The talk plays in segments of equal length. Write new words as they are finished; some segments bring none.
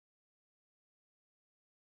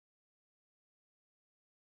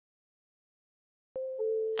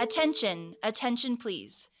Attention, attention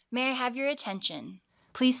please. May I have your attention?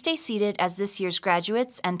 Please stay seated as this year's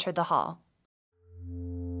graduates enter the hall.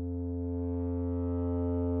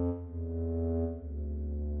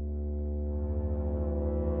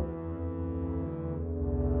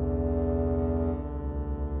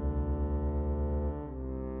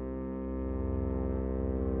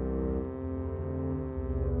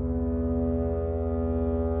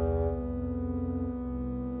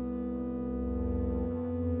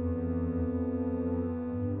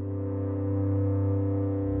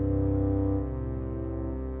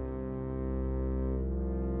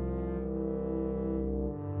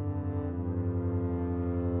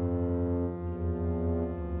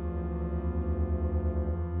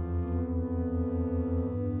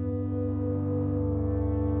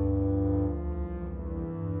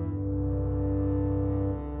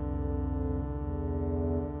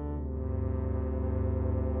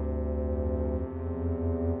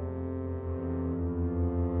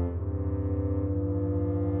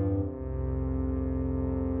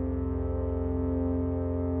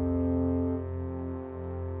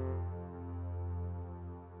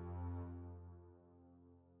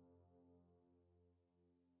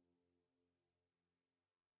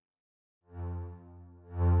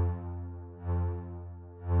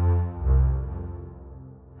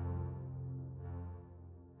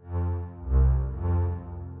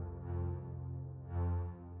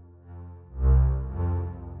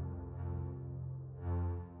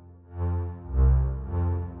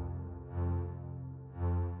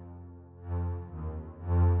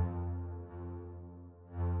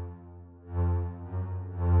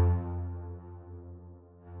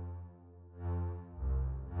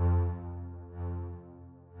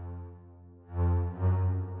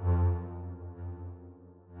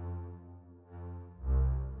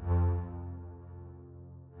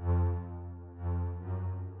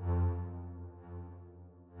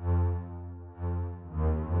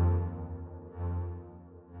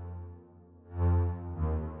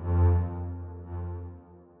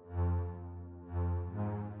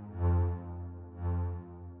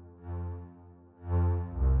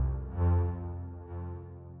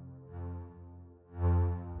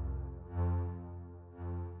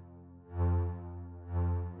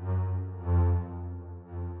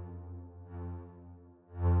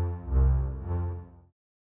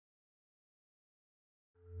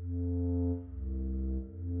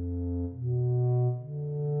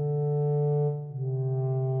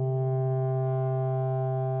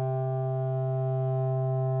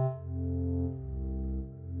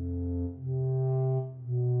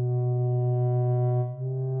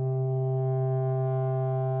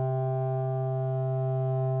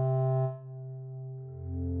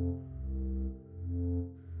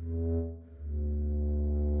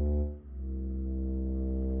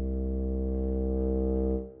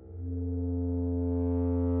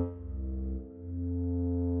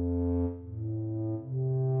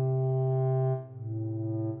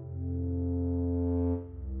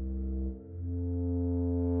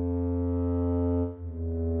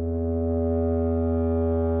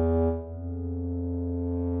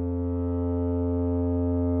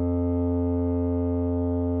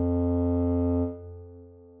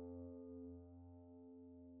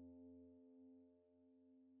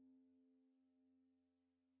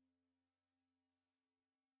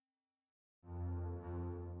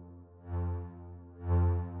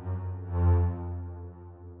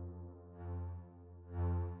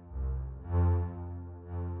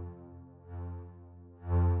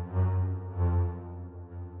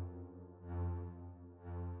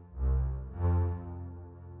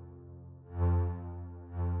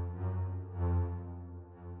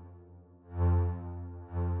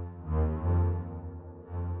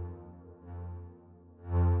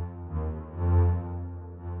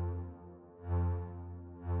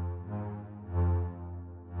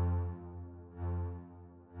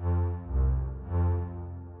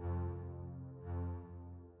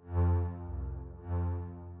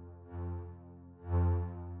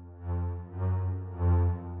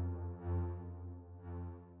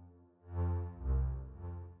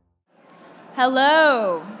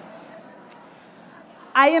 Hello.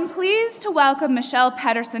 I am pleased to welcome Michelle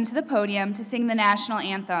Pedersen to the podium to sing the national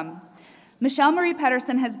anthem. Michelle Marie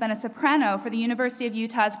Pedersen has been a soprano for the University of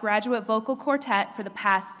Utah's Graduate Vocal Quartet for the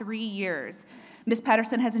past 3 years. Ms.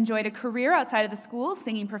 Pedersen has enjoyed a career outside of the school,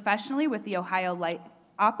 singing professionally with the Ohio Light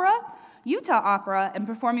Opera, Utah Opera, and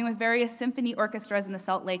performing with various symphony orchestras in the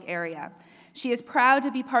Salt Lake area. She is proud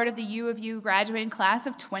to be part of the U of U graduating class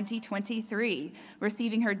of 2023,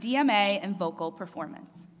 receiving her DMA in vocal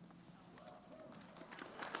performance.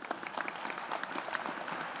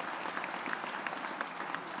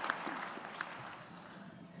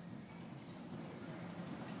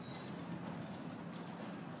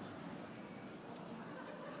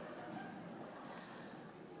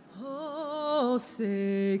 Oh,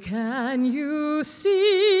 say, can you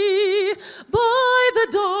see by the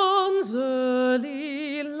dawn's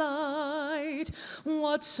early light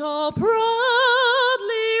what so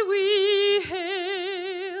proudly we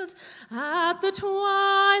hailed at the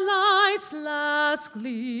twilight's last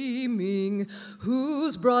gleaming,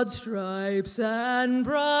 whose broad stripes and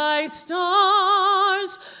bright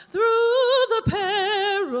stars through the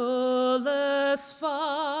perilous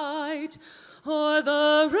fight o'er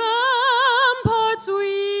the ramparts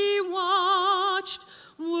we watched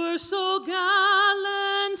were so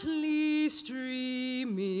gallantly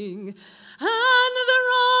streaming, and the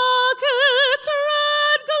rockets'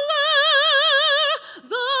 red glare,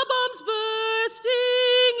 the bombs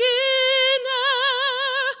bursting in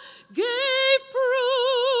air, gave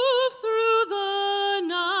proof through the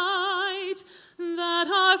night that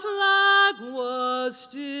our flag was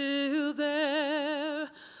still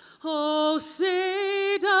there. Oh,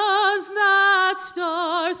 say does that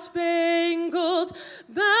star-spangled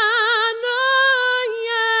banner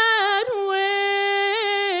yet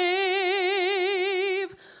wave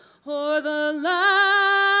o'er the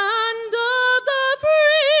land of the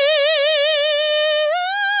free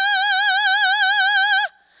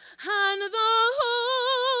and the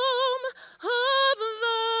home of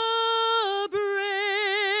the brave?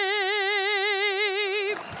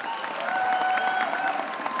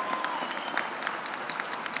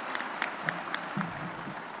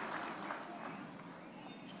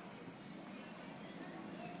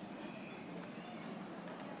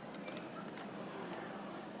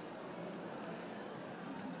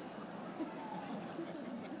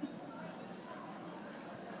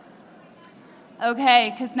 Okay,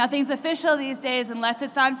 because nothing's official these days unless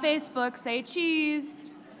it's on Facebook. Say cheese.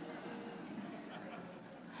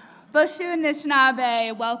 Boshu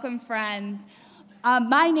Anishinaabe, welcome friends.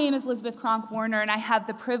 My name is Elizabeth Kronk-Warner, and I have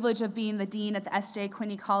the privilege of being the dean at the S.J.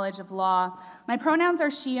 Quinney College of Law. My pronouns are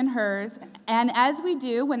she and hers, and as we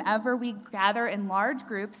do whenever we gather in large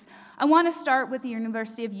groups, I want to start with the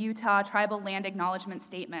University of Utah Tribal Land Acknowledgement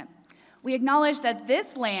Statement. We acknowledge that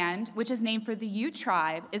this land, which is named for the Ute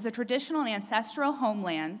tribe, is the traditional and ancestral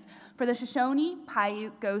homelands for the Shoshone,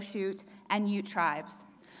 Paiute, Goshute, and Ute tribes.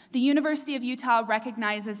 The University of Utah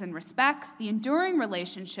recognizes and respects the enduring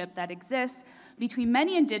relationship that exists between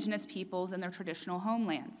many indigenous peoples and their traditional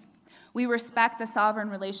homelands. We respect the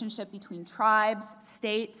sovereign relationship between tribes,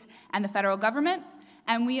 states, and the federal government,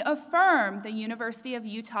 and we affirm the University of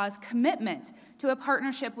Utah's commitment to a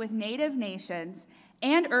partnership with Native nations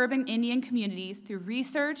and urban Indian communities through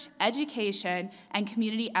research, education, and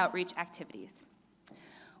community outreach activities.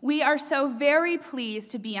 We are so very pleased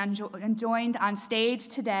to be joined on stage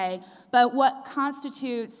today by what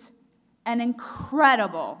constitutes an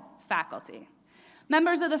incredible faculty.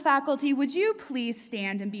 Members of the faculty, would you please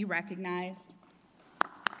stand and be recognized?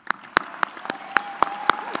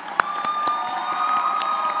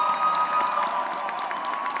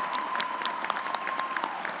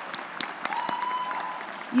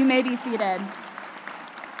 You may be seated.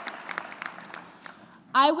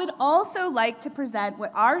 I would also like to present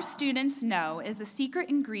what our students know is the secret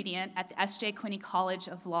ingredient at the S.J. Quinney College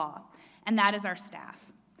of Law, and that is our staff.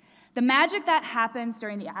 The magic that happens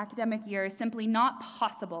during the academic year is simply not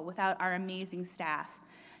possible without our amazing staff.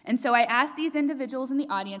 And so I ask these individuals in the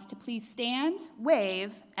audience to please stand,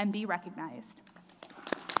 wave, and be recognized.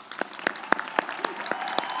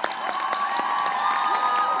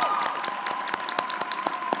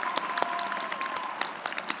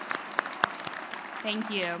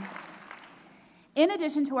 Thank you. In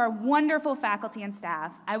addition to our wonderful faculty and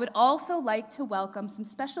staff, I would also like to welcome some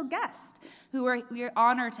special guests who we are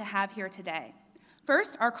honored to have here today.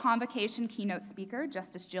 First, our Convocation keynote speaker,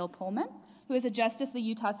 Justice Jill Pullman, who is a justice of the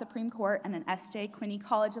Utah Supreme Court and an S.J. Quinney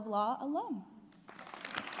College of Law alum.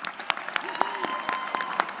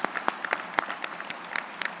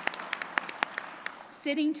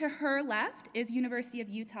 Sitting to her left is University of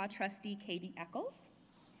Utah trustee Katie Eccles.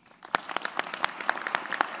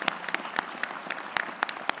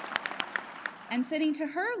 And sitting to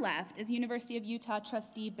her left is University of Utah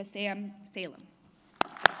trustee Bassam Salem.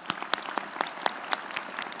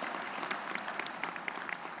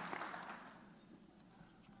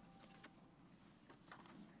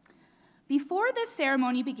 Before this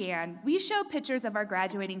ceremony began, we showed pictures of our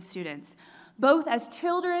graduating students, both as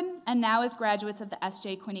children and now as graduates of the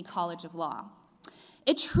S.J. Quinney College of Law.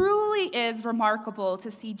 It truly is remarkable to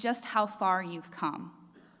see just how far you've come.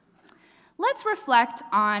 Let's reflect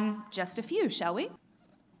on just a few, shall we?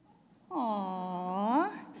 Aww.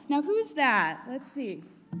 Now who's that? Let's see.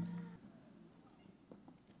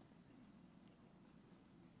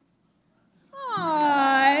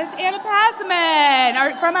 Aww, it's Anna Passman.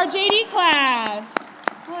 from our JD class.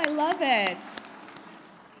 Oh, I love it.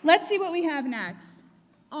 Let's see what we have next.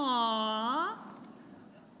 Aww,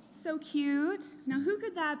 so cute. Now, who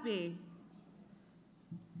could that be?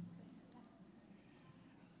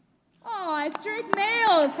 Oh, it's Drake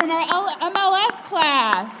Males from our MLS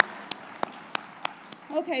class.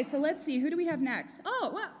 Okay, so let's see. Who do we have next?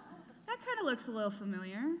 Oh, well, that kind of looks a little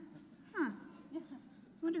familiar. Huh. I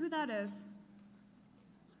wonder who that is.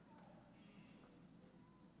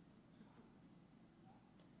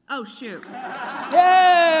 Oh, shoot.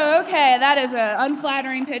 Whoa, okay, that is an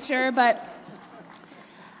unflattering picture, but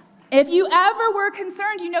if you ever were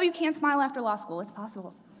concerned, you know you can't smile after law school. It's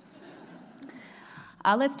possible.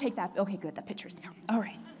 Let's take that. Okay, good, that picture's down. All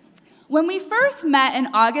right. When we first met in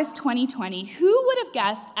August 2020, who would have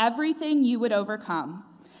guessed everything you would overcome?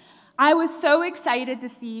 I was so excited to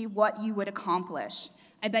see what you would accomplish.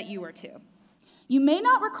 I bet you were too. You may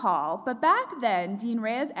not recall, but back then, Dean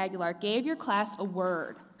Reyes Aguilar gave your class a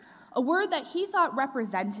word that he thought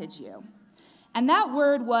represented you. And that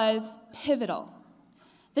word was pivotal.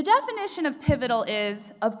 The definition of pivotal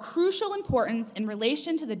is of crucial importance in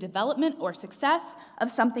relation to the development or success of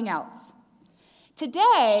something else.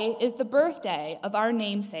 Today is the birthday of our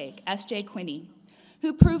namesake, S.J. Quinney,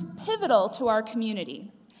 who proved pivotal to our community.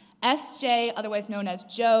 S.J., otherwise known as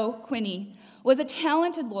Joe Quinney, was a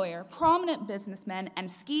talented lawyer, prominent businessman, and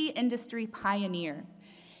ski industry pioneer.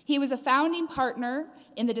 He was a founding partner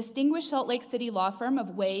in the distinguished Salt Lake City law firm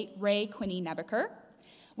of Ray Quinney Nebeker,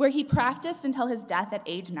 where he practiced until his death at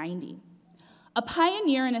age 90. A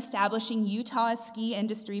pioneer in establishing Utah's ski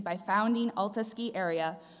industry by founding Alta Ski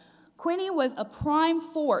Area, Quinney was a prime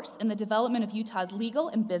force in the development of Utah's legal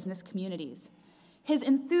and business communities. His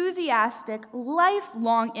enthusiastic,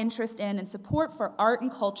 lifelong interest in and support for art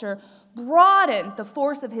and culture broadened the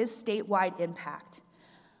force of his statewide impact.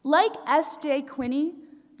 Like S.J. Quinney,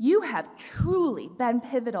 you have truly been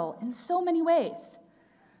pivotal in so many ways.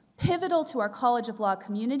 Pivotal to our College of Law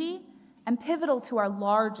community and pivotal to our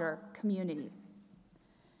larger community.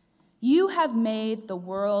 You have made the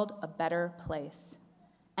world a better place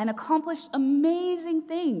and accomplished amazing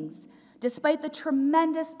things despite the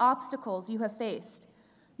tremendous obstacles you have faced.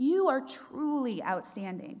 You are truly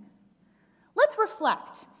outstanding. Let's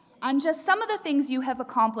reflect on just some of the things you have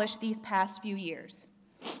accomplished these past few years.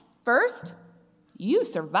 First, you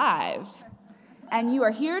survived, and you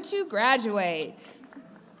are here to graduate.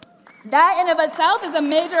 That in of itself is a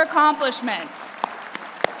major accomplishment.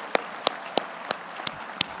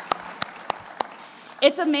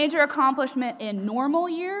 It's a major accomplishment in normal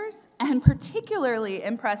years, and particularly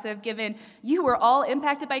impressive given you were all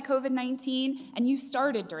impacted by COVID-19 and you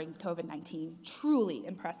started during COVID-19. Truly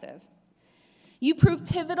impressive. You proved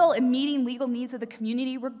pivotal in meeting legal needs of the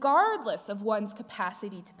community regardless of one's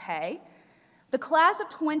capacity to pay. The class of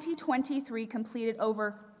 2023 completed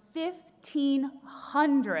over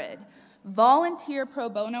 1,500 volunteer pro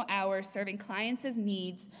bono hours serving clients'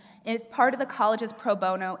 needs as part of the college's pro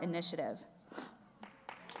bono initiative.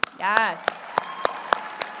 Yes.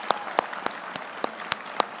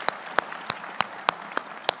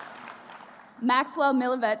 Maxwell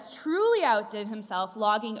Milovets truly outdid himself,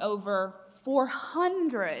 logging over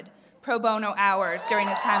 400 pro bono hours during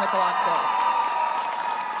his time at the law school.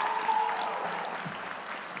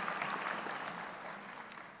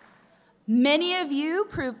 Many of you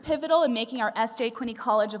proved pivotal in making our S.J. Quinney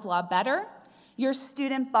College of Law better. Your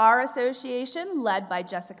Student Bar Association, led by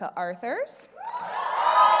Jessica Arthurs,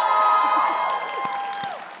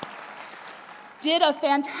 did a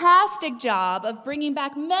fantastic job of bringing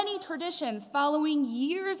back many traditions following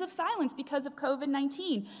years of silence because of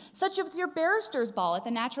COVID-19, such as your Barrister's Ball at the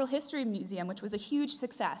Natural History Museum, which was a huge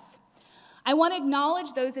success. I want to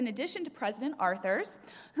acknowledge those in addition to President Arthurs,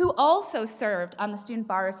 who also served on the Student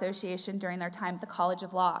Bar Association during their time at the College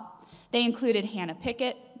of Law. They included Hannah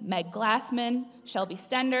Pickett, Meg Glassman, Shelby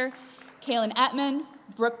Stender, Kaylin Ettman,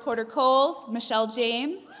 Brooke Porter-Coles, Michelle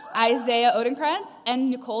James, Isaiah Odenkrantz, and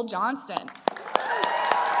Nicole Johnston.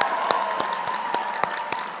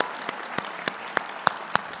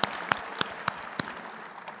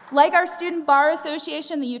 Like our Student Bar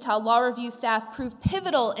Association, the Utah Law Review staff proved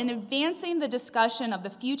pivotal in advancing the discussion of the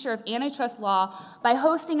future of antitrust law by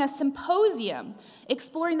hosting a symposium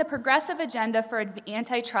exploring the progressive agenda for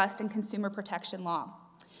antitrust and consumer protection law.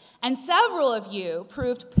 And several of you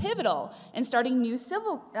proved pivotal in starting new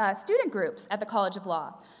civil student groups at the College of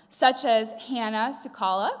Law, such as Hannah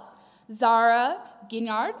Sukala, Zara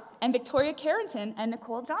Gignard, and Victoria Carrington and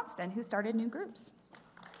Nicole Johnston, who started new groups.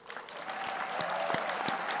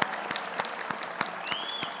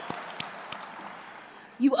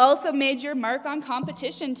 You also made your mark on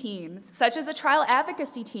competition teams, such as the trial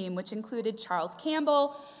advocacy team, which included Charles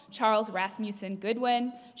Campbell, Charles Rasmussen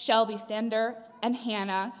Goodwin, Shelby Stender, and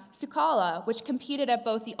Hannah Sukala, which competed at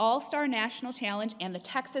both the All-Star National Challenge and the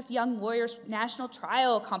Texas Young Lawyers National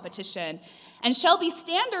Trial Competition. And Shelby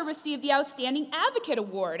Stander received the Outstanding Advocate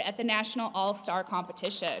Award at the National All-Star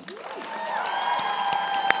Competition.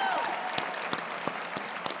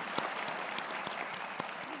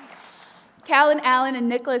 Callan Allen and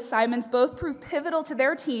Nicholas Simons both proved pivotal to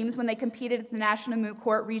their teams when they competed at the National Moot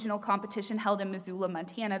Court Regional Competition held in Missoula,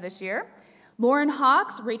 Montana this year. Lauren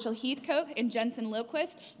Hawks, Rachel Heathcote, and Jensen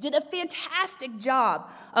Lilquist did a fantastic job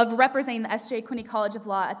of representing the SJ Quinney College of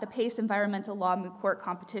Law at the PACE Environmental Law Moot Court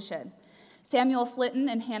Competition. Samuel Flitton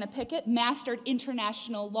and Hannah Pickett mastered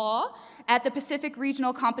international law at the Pacific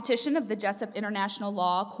Regional Competition of the Jessup International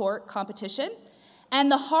Law Court Competition. And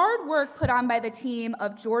the hard work put on by the team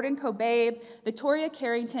of Jordan Kobabe, Victoria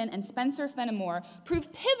Carrington, and Spencer Fenimore proved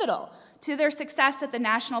pivotal to their success at the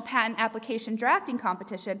National Patent Application Drafting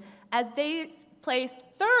Competition, as they placed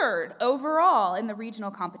 3rd overall in the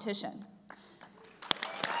regional competition.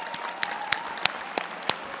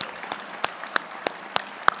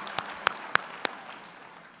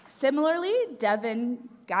 Similarly, Devin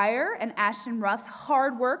Geyer and Ashton Ruff's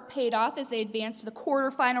hard work paid off as they advanced to the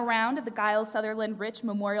quarterfinal round of the Giles Sutherland Rich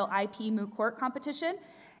Memorial IP Moot Court Competition.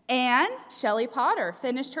 And Shelley Potter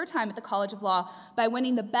finished her time at the College of Law by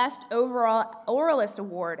winning the Best Overall Oralist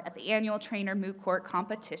Award at the annual Trainer Moot Court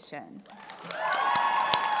Competition.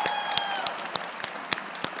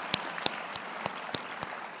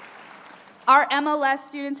 Our MLS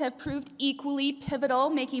students have proved equally pivotal,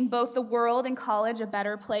 making both the world and college a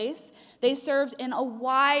better place. They served in a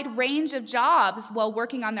wide range of jobs while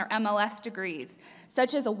working on their MLS degrees,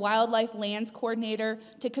 such as a wildlife lands coordinator,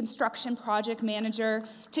 to construction project manager,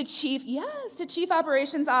 to chief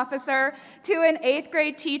operations officer, to an 8th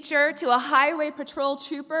grade teacher, to a highway patrol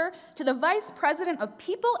trooper, to the vice president of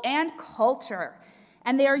people and culture.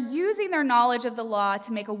 And they are using their knowledge of the law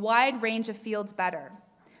to make a wide range of fields better.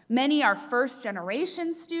 Many are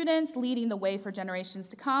first-generation students, leading the way for generations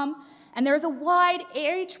to come, and there is a wide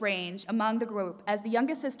age range among the group, as the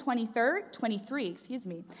youngest is 23,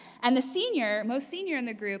 and the most senior in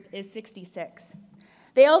the group is 66.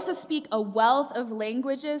 They also speak a wealth of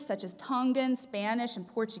languages such as Tongan, Spanish, and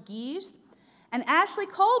Portuguese, and Ashley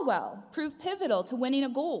Caldwell proved pivotal to winning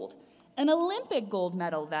an Olympic gold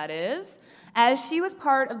medal, that is, as she was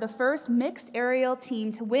part of the first mixed aerial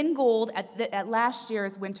team to win gold at last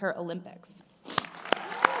year's Winter Olympics.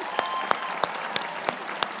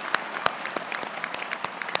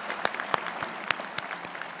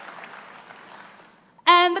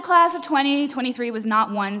 And the class of 2023 was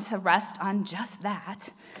not one to rest on just that.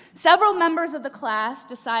 Several members of the class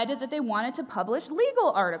decided that they wanted to publish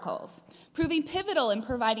legal articles, proving pivotal in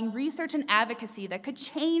providing research and advocacy that could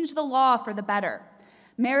change the law for the better.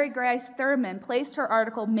 Mary Grace Thurman placed her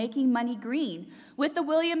article, Making Money Green, with the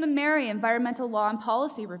William & Mary Environmental Law and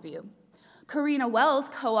Policy Review. Karina Wells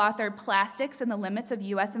co-authored Plastics and the Limits of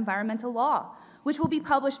U.S. Environmental Law, which will be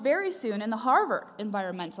published very soon in the Harvard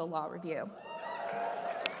Environmental Law Review.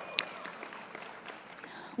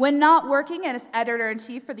 When not working as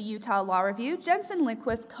editor-in-chief for the Utah Law Review, Jensen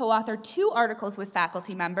Lindquist co-authored 2 articles with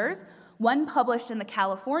faculty members, one published in the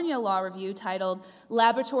California Law Review titled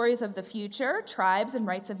Laboratories of the Future, Tribes and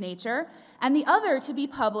Rights of Nature, and the other to be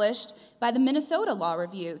published by the Minnesota Law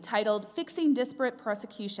Review titled Fixing Disparate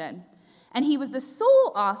Prosecution. And he was the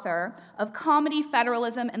sole author of Comedy,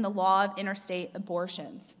 Federalism, and the Law of Interstate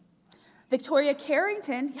Abortions. Victoria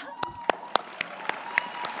Carrington,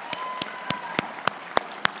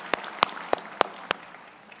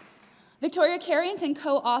 Victoria Carrington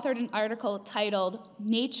co-authored an article titled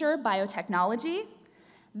Nature Biotechnology.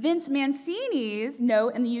 Vince Mancini's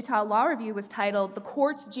note in the Utah Law Review was titled The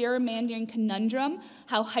Court's Gerrymandering Conundrum,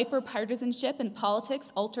 How Hyperpartisanship in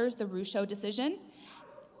Politics Alters the Rousseau Decision.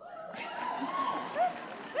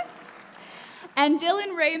 And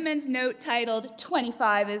Dylan Raymond's note titled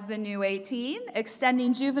 25 is the New 18,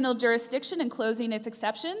 Extending Juvenile Jurisdiction and Closing Its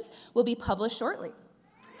Exceptions will be published shortly.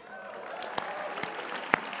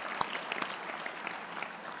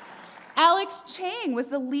 Alex Chang was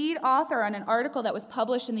the lead author on an article that was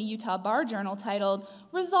published in the Utah Bar Journal titled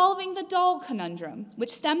Resolving the Doll Conundrum,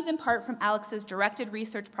 which stems in part from Alex's directed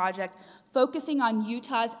research project focusing on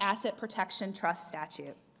Utah's Asset Protection Trust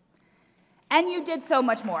Statute. And you did so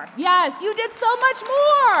much more. Yes, you did so much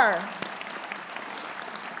more.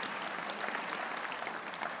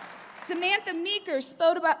 Samantha Meeker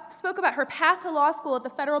spoke about her path to law school at the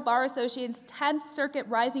Federal Bar Association's 10th Circuit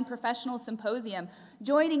Rising Professional Symposium,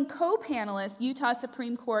 joining co-panelist Utah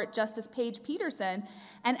Supreme Court Justice Paige Peterson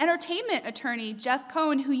and entertainment attorney Jeff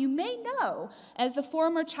Cohen, who you may know as the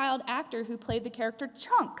former child actor who played the character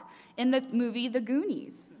Chunk in the movie The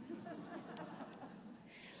Goonies.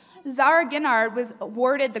 Zara Ginnard was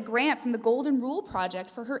awarded the grant from the Golden Rule Project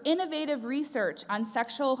for her innovative research on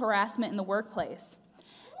sexual harassment in the workplace.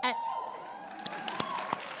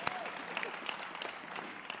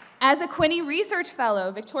 As a Quinney Research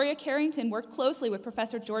Fellow, Victoria Carrington worked closely with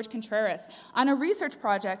Professor George Contreras on a research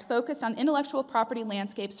project focused on intellectual property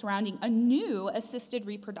landscapes surrounding a new assisted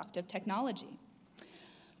reproductive technology.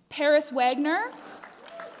 Paris Wagner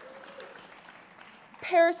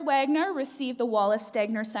received the Wallace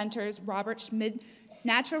Stegner Center's Robert Schmid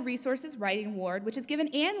Natural Resources Writing Award, which is given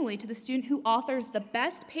annually to the student who authors the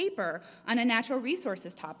best paper on a natural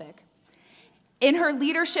resources topic. In her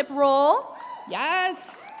leadership role,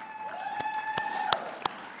 yes.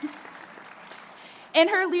 In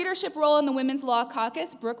her leadership role in the Women's Law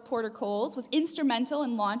Caucus, Brooke Porter Coles was instrumental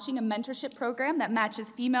in launching a mentorship program that matches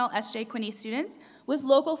female S.J. Quinney students with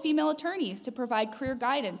local female attorneys to provide career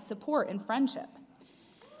guidance, support, and friendship.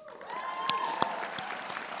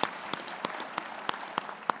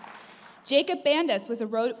 Jacob Bandas was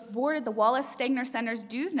awarded the Wallace Stegner Center's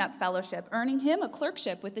Dewsnup Fellowship, earning him a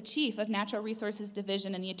clerkship with the Chief of Natural Resources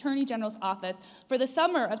Division in the Attorney General's Office for the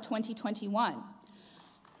summer of 2021.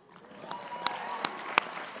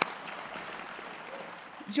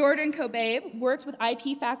 Jordan Kobabe worked with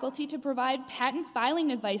IP faculty to provide patent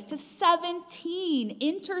filing advice to 17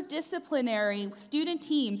 interdisciplinary student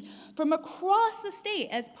teams from across the state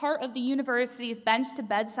as part of the university's Bench to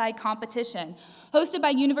Bedside competition, hosted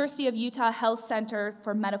by University of Utah Health Center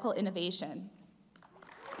for Medical Innovation.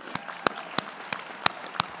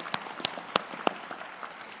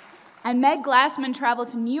 And Meg Glassman traveled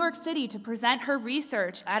to New York City to present her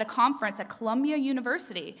research at a conference at Columbia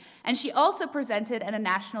University, and she also presented at a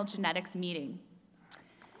national genetics meeting.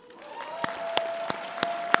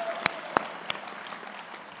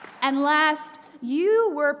 And last,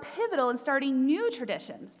 you were pivotal in starting new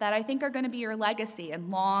traditions that I think are going to be your legacy and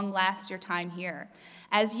long last your time here,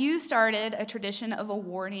 as you started a tradition of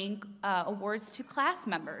awarding awards to class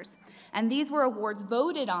members. And these were awards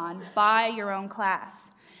voted on by your own class.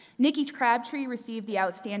 Nikki Crabtree received the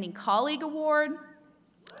Outstanding Colleague Award.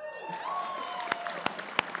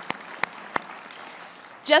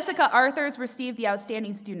 Jessica Arthurs received the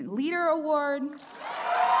Outstanding Student Leader Award.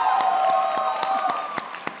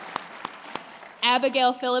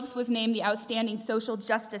 Abigail Phillips was named the Outstanding Social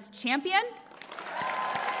Justice Champion.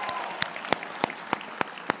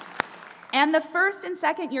 And the first and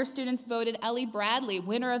second year students voted Ellie Bradley,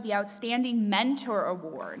 winner of the Outstanding Mentor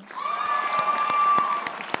Award.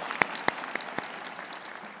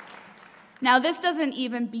 Now, this doesn't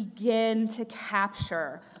even begin to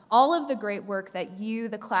capture all of the great work that you,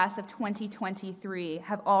 the class of 2023,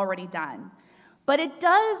 have already done. But it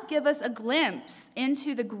does give us a glimpse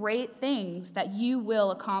into the great things that you will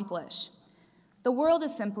accomplish. The world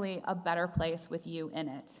is simply a better place with you in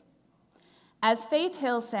it. As Faith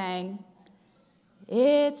Hill sang,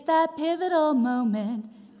 "It's that pivotal moment,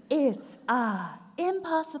 it's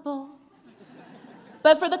impossible."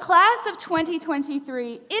 But for the class of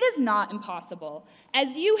 2023, it is not impossible,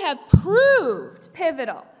 as you have proved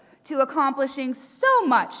pivotal to accomplishing so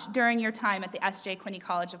much during your time at the S.J. Quinney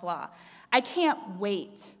College of Law. I can't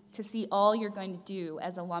wait to see all you're going to do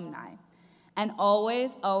as alumni. And always,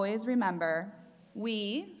 always remember,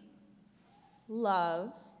 we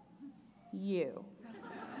love you.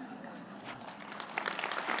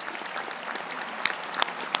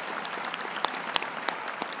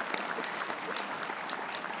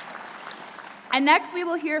 And next, we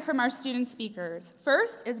will hear from our student speakers.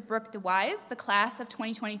 First is Brooke DeWise, the class of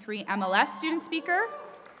 2023 MLS student speaker.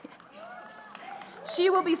 She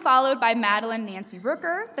will be followed by Madeline Nancy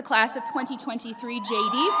Rooker, the class of 2023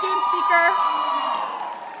 JD student speaker.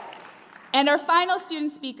 And our final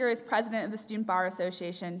student speaker is President of the Student Bar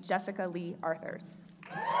Association, Jessica Lee Arthurs.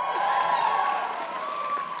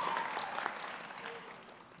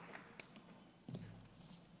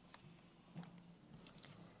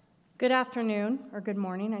 Good afternoon, or good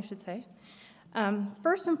morning, I should say.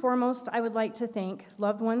 First and foremost, I would like to thank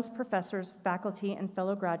loved ones, professors, faculty, and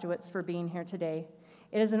fellow graduates for being here today.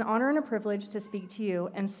 It is an honor and a privilege to speak to you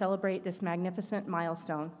and celebrate this magnificent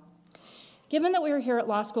milestone. Given that we are here at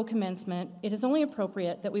law school commencement, it is only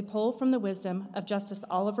appropriate that we pull from the wisdom of Justice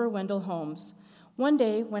Oliver Wendell Holmes. One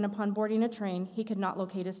day, when upon boarding a train, he could not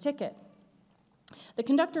locate his ticket. The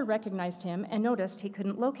conductor recognized him and noticed he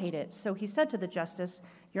couldn't locate it, so he said to the justice,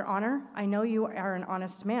 "Your Honor, I know you are an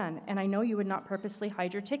honest man, and I know you would not purposely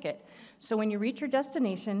hide your ticket. So when you reach your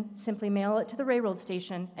destination, simply mail it to the railroad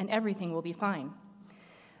station, and everything will be fine."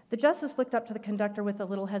 The justice looked up to the conductor with a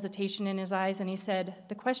little hesitation in his eyes, and he said,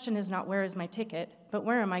 "The question is not where is my ticket, but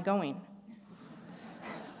where am I going?"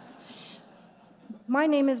 My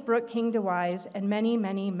name is Brooke King DeWise, and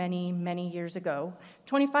many years ago,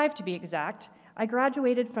 25 to be exact, I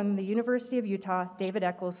graduated from the University of Utah David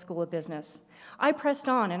Eccles School of Business. I pressed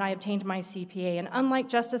on and I obtained my CPA, and unlike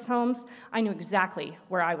Justice Holmes, I knew exactly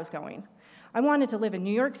where I was going. I wanted to live in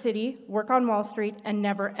New York City, work on Wall Street, and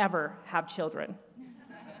never, ever have children.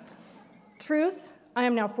 Truth, I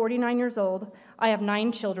am now 49 years old. I have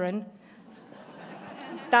 9 children.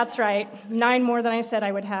 That's right, 9 more than I said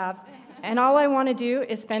I would have. And all I want to do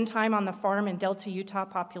is spend time on the farm in Delta, Utah,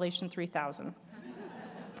 population 3,000.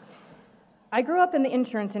 I grew up in the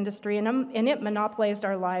insurance industry, and it monopolized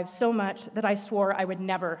our lives so much that I swore I would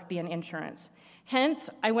never be in insurance. Hence,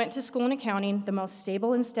 I went to school in accounting, the most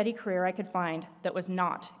stable and steady career I could find that was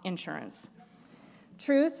not insurance.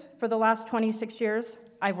 Truth, for the last 26 years,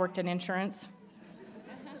 I've worked in insurance.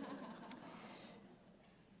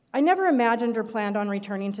 I never imagined or planned on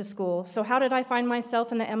returning to school, so how did I find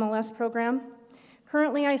myself in the MLS program?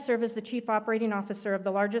 Currently, I serve as the Chief Operating Officer of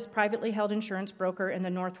the largest privately held insurance broker in the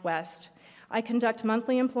Northwest. I conduct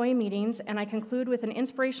monthly employee meetings, and I conclude with an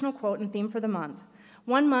inspirational quote and theme for the month.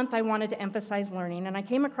 One month, I wanted to emphasize learning, and I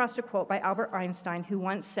came across a quote by Albert Einstein, who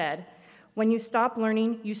once said, "When you stop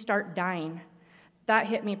learning, you start dying." That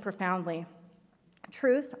hit me profoundly.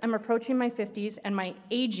 Truth, I'm approaching my 50s, and my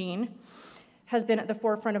aging has been at the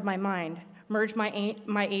forefront of my mind. Merge my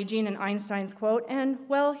aging and Einstein's quote, and,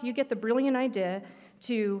 well, you get the brilliant idea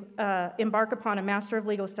to embark upon a Master of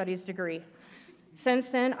Legal Studies degree. Since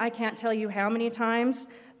then, I can't tell you how many times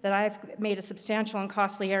that I've made a substantial and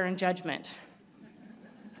costly error in judgment.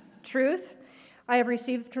 Truth, I have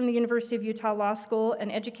received from the University of Utah Law School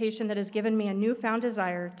an education that has given me a newfound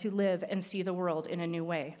desire to live and see the world in a new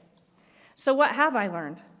way. So what have I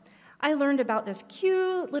learned? I learned about this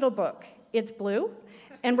cute little book. It's blue,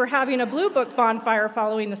 and we're having a blue book bonfire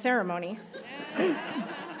following the ceremony.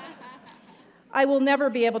 I will never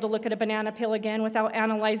be able to look at a banana peel again without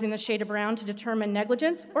analyzing the shade of brown to determine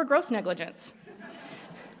negligence or gross negligence.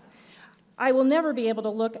 I will never be able to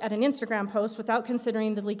look at an Instagram post without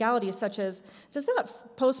considering the legalities, such as, does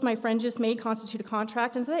that post my friend just made constitute a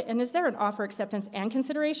contract, and is there an offer acceptance and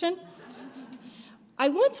consideration? I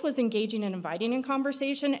once was engaging and inviting in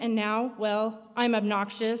conversation, and now, well, I'm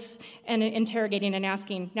obnoxious and interrogating and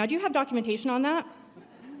asking, now do you have documentation on that?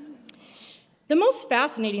 The most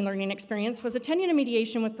fascinating learning experience was attending a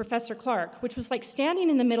mediation with Professor Clark, which was like standing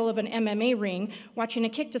in the middle of an MMA ring watching a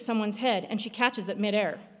kick to someone's head, and she catches it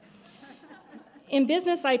midair. In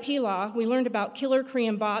business IP law, we learned about killer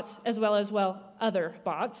Korean bots as well as, well, other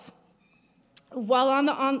bots. While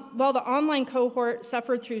the online cohort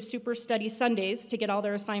suffered through super study Sundays to get all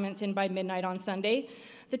their assignments in by midnight on Sunday,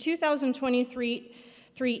 the 2023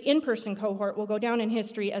 in-person cohort will go down in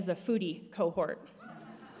history as the foodie cohort.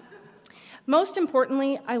 Most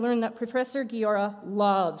importantly, I learned that Professor Giora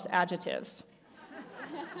loves adjectives.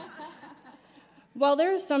 While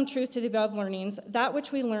there is some truth to the above learnings, that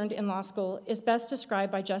which we learned in law school is best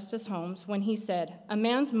described by Justice Holmes when he said, "A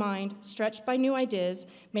man's mind, stretched by new ideas,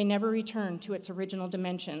 may never return to its original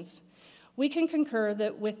dimensions." We can concur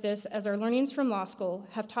that with this, as our learnings from law school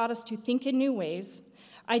have taught us to think in new ways,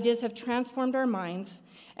 ideas have transformed our minds,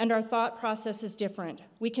 and our thought process is different.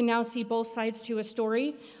 We can now see both sides to a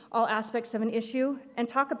story, all aspects of an issue, and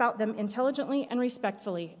talk about them intelligently and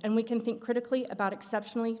respectfully, and we can think critically about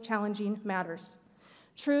exceptionally challenging matters.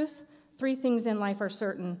 Truth, 3 things in life are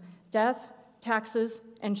certain: death, taxes,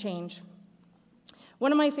 and change.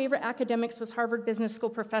 One of my favorite academics was Harvard Business School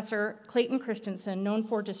professor Clayton Christensen, known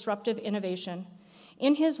for disruptive innovation.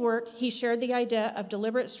 In his work, he shared the idea of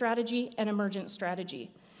deliberate strategy and emergent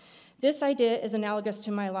strategy. This idea is analogous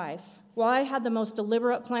to my life. While I had the most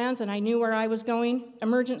deliberate plans and I knew where I was going,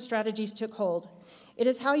 emergent strategies took hold. It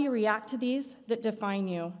is how you react to these that define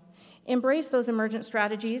you. Embrace those emergent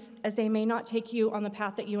strategies, as they may not take you on the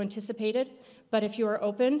path that you anticipated, but if you are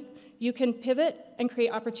open, you can pivot and create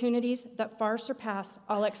opportunities that far surpass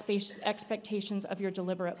all expectations of your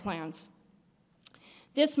deliberate plans.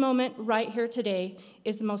 This moment right here today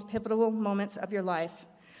is the most pivotal moments of your life.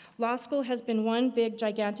 Law school has been one big,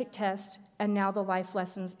 gigantic test, and now the life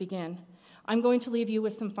lessons begin. I'm going to leave you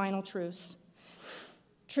with some final truths.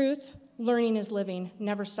 Truth, learning is living.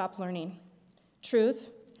 Never stop learning. Truth,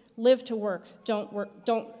 live to work.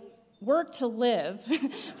 Don't work to live,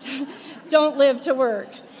 don't live to work.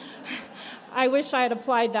 I wish I had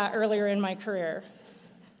applied that earlier in my career.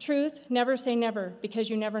 Truth, never say never, because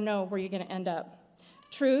you never know where you're going to end up.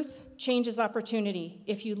 Truth, change is opportunity.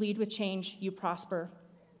 If you lead with change, you prosper.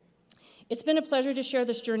 It's been a pleasure to share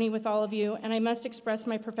this journey with all of you, and I must express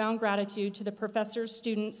my profound gratitude to the professors,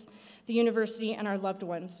 students, the university, and our loved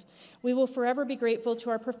ones. We will forever be grateful to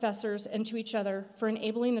our professors and to each other for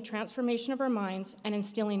enabling the transformation of our minds and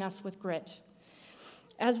instilling us with grit.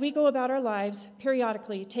 As we go about our lives,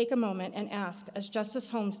 periodically take a moment and ask, as Justice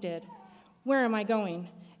Holmes did, where am I going?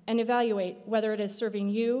 And evaluate whether it is serving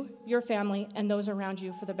you, your family, and those around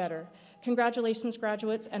you for the better. Congratulations,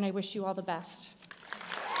 graduates, and I wish you all the best.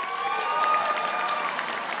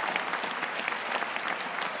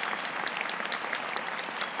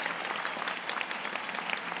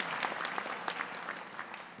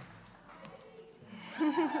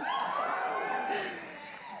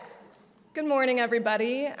 Good morning,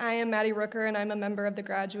 everybody. I am Maddie Rooker, and I'm a member of the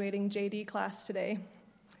graduating JD class today.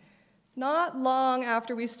 Not long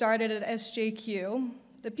after we started at SJQ,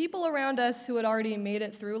 the people around us who had already made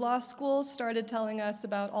it through law school started telling us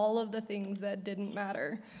about all of the things that didn't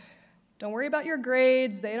matter. Don't worry about your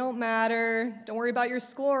grades, they don't matter. Don't worry about your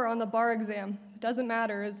score on the bar exam. It doesn't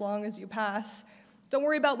matter as long as you pass. Don't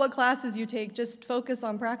worry about what classes you take, just focus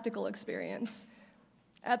on practical experience.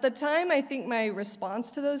 At the time, I think my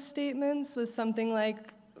response to those statements was something like,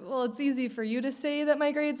 well, it's easy for you to say that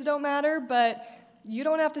my grades don't matter, but you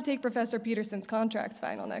don't have to take Professor Peterson's contracts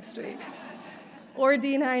final next week, or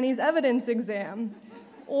Dean Heine's evidence exam,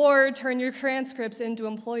 or turn your transcripts into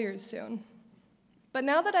employers soon. But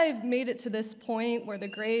now that I've made it to this point where the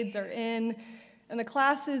grades are in and the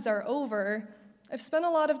classes are over, I've spent a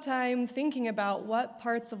lot of time thinking about what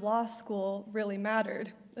parts of law school really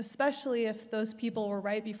mattered, especially if those people were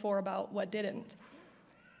right before about what didn't.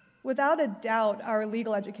 Without a doubt, our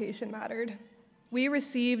legal education mattered. We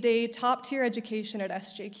received a top-tier education at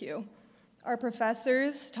SJQ. Our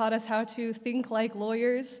professors taught us how to think like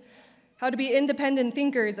lawyers, how to be independent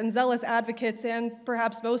thinkers and zealous advocates, and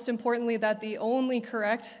perhaps most importantly, that the only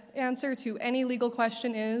correct answer to any legal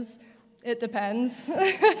question is, it depends.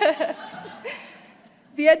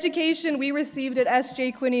 The education we received at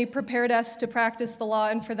SJ Quinney prepared us to practice the law,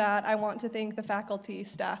 and for that, I want to thank the faculty,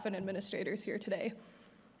 staff, and administrators here today.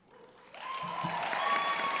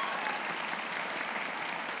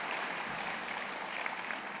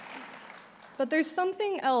 But there's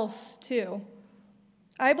something else, too.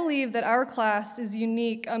 I believe that our class is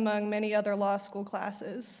unique among many other law school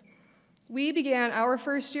classes. We began our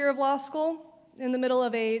first year of law school in the middle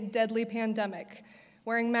of a deadly pandemic,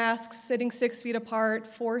 wearing masks, sitting 6 feet apart,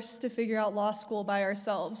 forced to figure out law school by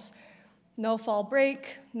ourselves. No fall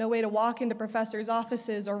break, no way to walk into professors'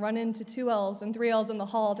 offices or run into 2Ls and 3Ls in the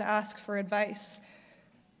hall to ask for advice.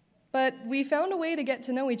 But we found a way to get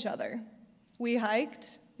to know each other. We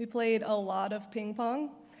hiked, we played a lot of ping pong.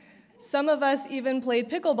 Some of us even played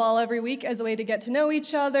pickleball every week as a way to get to know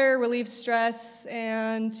each other, relieve stress,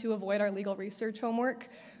 and to avoid our legal research homework.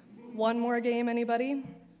 One more game, anybody?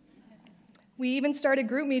 We even started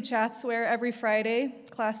GroupMe chats where every Friday,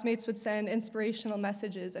 classmates would send inspirational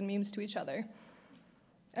messages and memes to each other.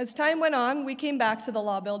 As time went on, we came back to the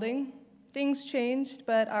law building. Things changed,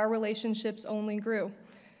 but our relationships only grew.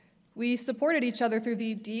 We supported each other through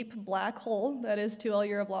the deep black hole that is 2L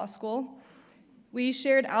year of law school. We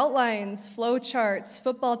shared outlines, flow charts,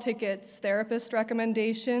 football tickets, therapist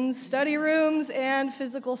recommendations, study rooms, and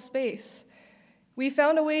physical space. We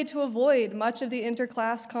found a way to avoid much of the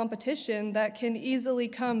interclass competition that can easily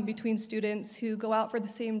come between students who go out for the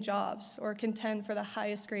same jobs or contend for the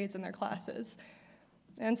highest grades in their classes.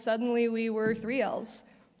 And suddenly we were 3Ls,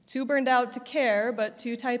 too burned out to care, but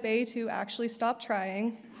too type A to actually stop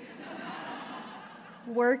trying.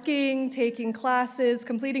 Working, taking classes,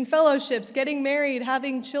 completing fellowships, getting married,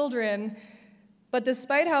 having children. But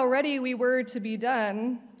despite how ready we were to be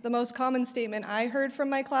done, the most common statement I heard from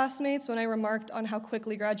my classmates when I remarked on how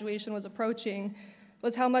quickly graduation was approaching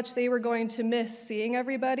was how much they were going to miss seeing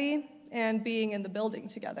everybody and being in the building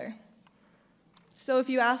together. So if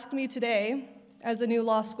you asked me today, as a new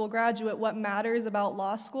law school graduate, what matters about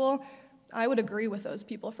law school, I would agree with those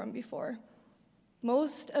people from before.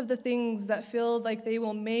 Most of the things that feel like they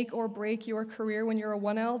will make or break your career when you're a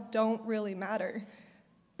 1L don't really matter,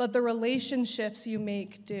 but the relationships you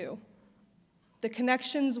make do. The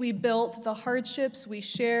connections we built, the hardships we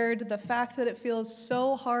shared, the fact that it feels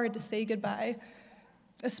so hard to say goodbye,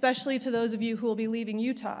 especially to those of you who will be leaving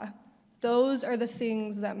Utah, those are the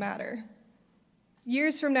things that matter.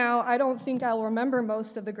 Years from now, I don't think I'll remember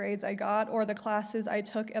most of the grades I got or the classes I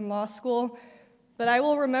took in law school, but I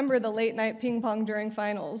will remember the late-night ping pong during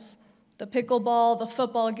finals, the pickleball, the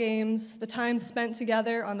football games, the time spent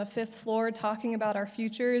together on the 5th floor talking about our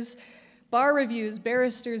futures, bar reviews,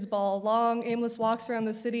 barrister's ball, long, aimless walks around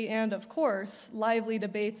the city, and, of course, lively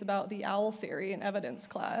debates about the owl theory in evidence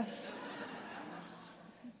class.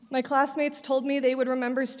 My classmates told me they would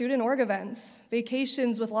remember student org events,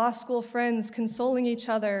 vacations with law school friends, consoling each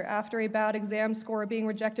other after a bad exam score, being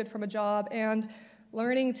rejected from a job, and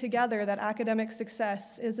learning together that academic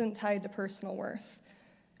success isn't tied to personal worth.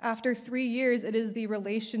 After 3 years, it is the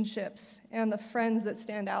relationships and the friends that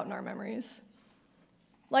stand out in our memories.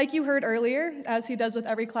 Like you heard earlier, as he does with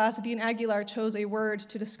every class, Dean Aguilar chose a word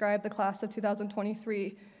to describe the class of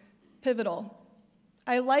 2023, pivotal.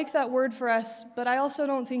 I like that word for us, but I also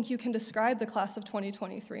don't think you can describe the class of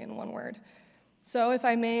 2023 in one word. So if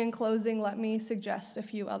I may, in closing, let me suggest a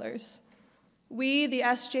few others. We, the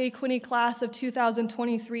S.J. Quinney class of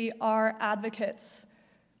 2023, are advocates,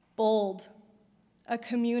 bold, a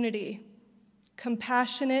community,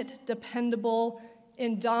 compassionate, dependable,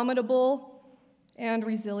 indomitable, and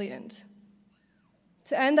resilient.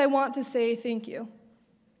 To end, I want to say thank you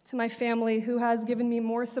to my family, who has given me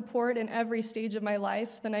more support in every stage of my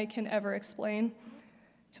life than I can ever explain.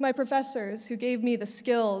 To my professors, who gave me the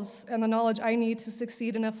skills and the knowledge I need to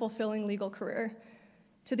succeed in a fulfilling legal career.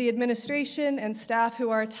 To the administration and staff,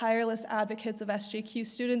 who are tireless advocates of SJQ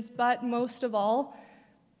students, but most of all,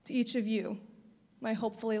 to each of you, my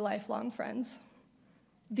hopefully lifelong friends.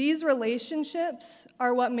 These relationships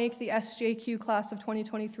are what make the SJQ class of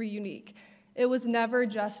 2023 unique. It was never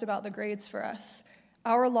just about the grades for us.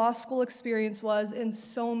 Our law school experience was, in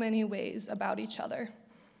so many ways, about each other.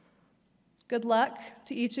 Good luck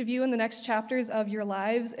to each of you in the next chapters of your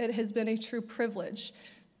lives. It has been a true privilege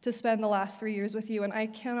to spend the last 3 years with you, and I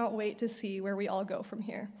cannot wait to see where we all go from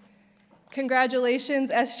here. Congratulations,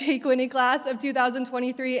 S.J. Quinney class of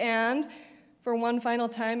 2023, and for one final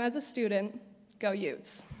time as a student, go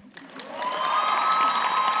Utes.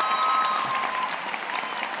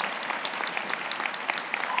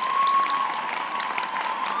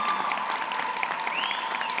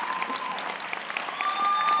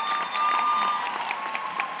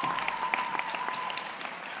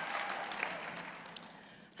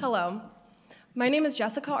 Hello, my name is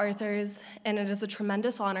Jessica Arthurs, and it is a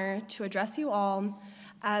tremendous honor to address you all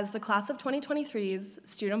as the class of 2023's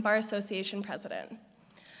Student Bar Association president.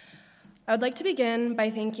 I would like to begin by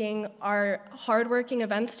thanking our hardworking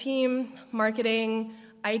events team, marketing,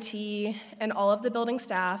 IT, and all of the building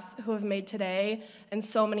staff who have made today and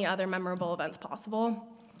so many other memorable events possible.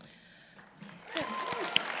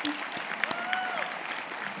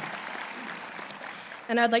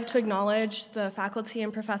 And I'd like to acknowledge the faculty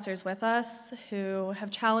and professors with us who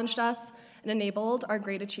have challenged us and enabled our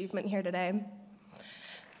great achievement here today.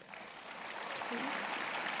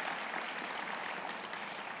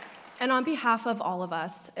 And on behalf of all of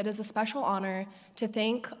us, it is a special honor to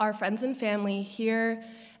thank our friends and family here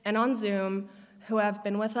and on Zoom who have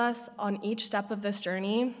been with us on each step of this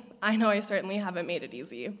journey. I know I certainly haven't made it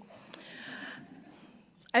easy.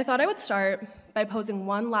 I thought I would start by posing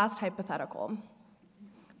one last hypothetical.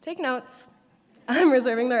 Take notes. I'm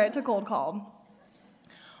reserving the right to cold call.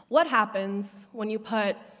 What happens when you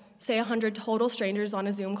put, say, 100 total strangers on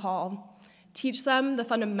a Zoom call, teach them the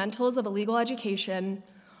fundamentals of a legal education,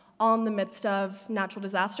 all in the midst of natural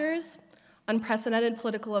disasters, unprecedented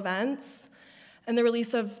political events, and the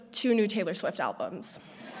release of 2 new Taylor Swift albums?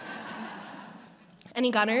 Any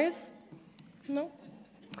gunners? No?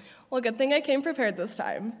 Well, good thing I came prepared this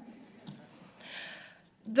time.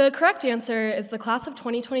 The correct answer is the class of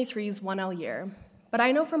 2023's 1L year, but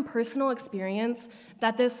I know from personal experience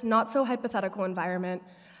that this not-so-hypothetical environment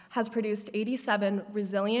has produced 87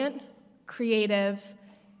 resilient, creative,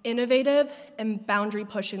 innovative, and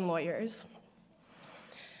boundary-pushing lawyers.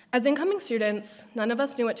 As incoming students, none of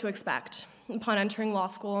us knew what to expect upon entering law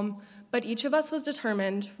school, but each of us was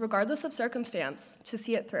determined, regardless of circumstance, to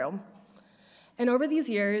see it through. And over these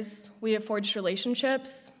years, we have forged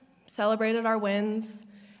relationships, celebrated our wins,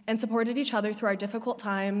 and supported each other through our difficult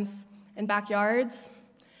times in backyards,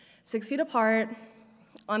 6 feet apart,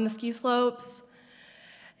 on the ski slopes,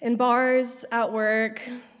 in bars, at work,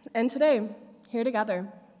 and today, here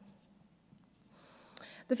together.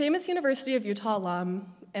 The famous University of Utah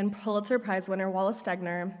alum and Pulitzer Prize winner Wallace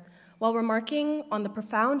Stegner, while remarking on the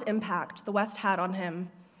profound impact the West had on him,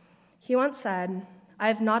 he once said, "I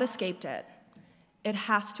have not escaped it. It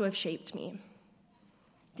has to have shaped me."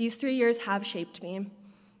 These 3 years have shaped me.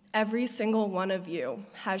 Every single one of you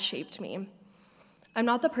has shaped me. I'm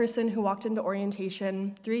not the person who walked into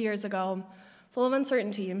orientation 3 years ago full of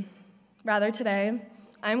uncertainty. Rather, today,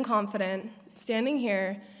 I'm confident standing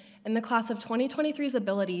here in the class of 2023's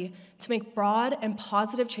ability to make broad and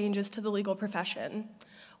positive changes to the legal profession.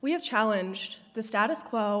 We have challenged the status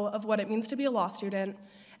quo of what it means to be a law student,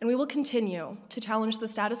 and we will continue to challenge the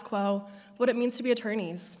status quo of what it means to be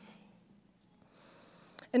attorneys.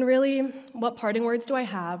 And really, what parting words do I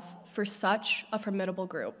have for such a formidable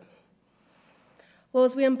group? Well,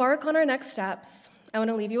 as we embark on our next steps, I want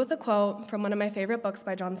to leave you with a quote from one of my favorite books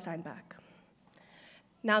by John Steinbeck.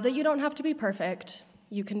 Now that you don't have to be perfect,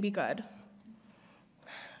 you can be good.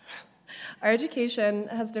 Our education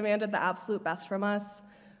has demanded the absolute best from us,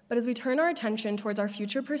 but as we turn our attention towards our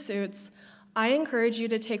future pursuits, I encourage you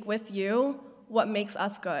to take with you what makes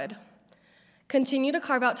us good. Continue to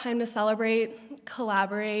carve out time to celebrate,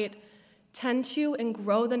 collaborate, tend to and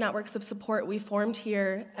grow the networks of support we formed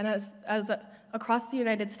here and as across the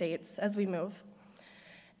United States as we move.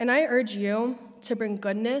 And I urge you to bring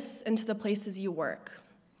goodness into the places you work.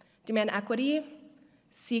 Demand equity,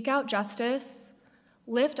 seek out justice,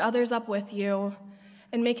 lift others up with you,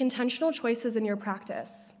 and make intentional choices in your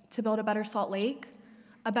practice to build a better Salt Lake,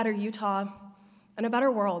 a better Utah, and a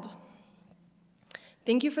better world.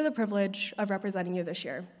 Thank you for the privilege of representing you this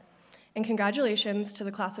year. And congratulations to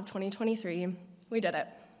the class of 2023. We did it.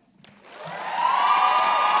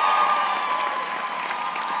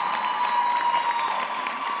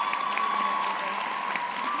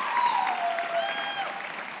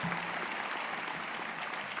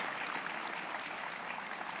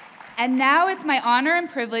 And now it's my honor and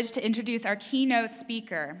privilege to introduce our keynote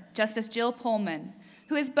speaker, Justice Jill Pullman,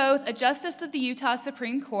 who is both a justice of the Utah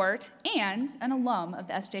Supreme Court and an alum of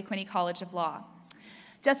the S.J. Quinney College of Law.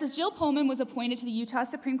 Justice Jill Pullman was appointed to the Utah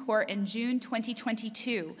Supreme Court in June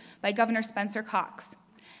 2022 by Governor Spencer Cox.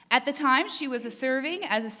 At the time, she was serving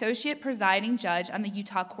as Associate Presiding Judge on the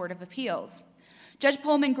Utah Court of Appeals. Judge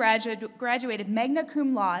Pullman graduated magna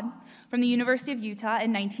cum laude from the University of Utah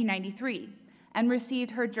in 1993 and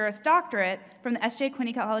received her Juris Doctorate from the S.J.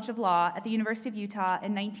 Quinney College of Law at the University of Utah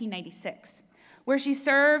in 1996, where she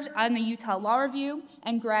served on the Utah Law Review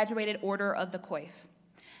and graduated Order of the Coif.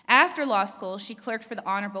 After law school, she clerked for the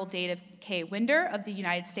Honorable David K. Winder of the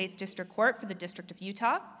United States District Court for the District of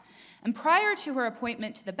Utah. And prior to her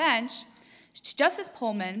appointment to the bench, Justice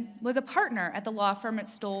Pullman was a partner at the law firm at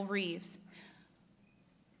Stoll Reeves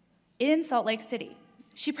in Salt Lake City.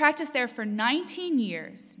 She practiced there for 19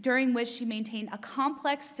 years, during which she maintained a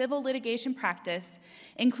complex civil litigation practice,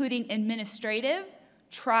 including administrative,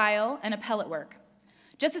 trial, and appellate work.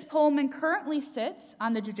 Justice Pullman currently sits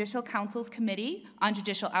on the Judicial Council's Committee on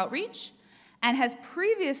Judicial Outreach and has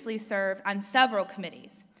previously served on several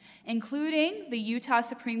committees, including the Utah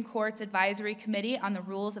Supreme Court's Advisory Committee on the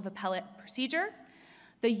Rules of Appellate Procedure,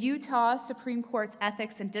 the Utah Supreme Court's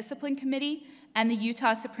Ethics and Discipline Committee, and the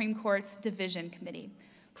Utah Supreme Court's Division Committee.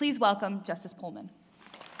 Please welcome Justice Pullman.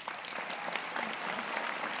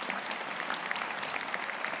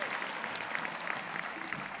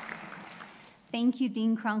 Thank you,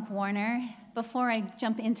 Dean Cronk-Warner. Before I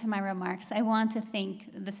jump into my remarks, I want to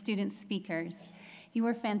thank the student speakers. You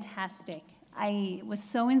were fantastic. I was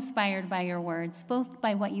so inspired by your words, both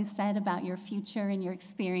by what you said about your future and your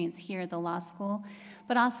experience here at the law school,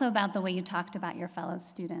 but also about the way you talked about your fellow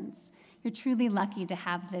students. You're truly lucky to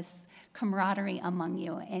have this camaraderie among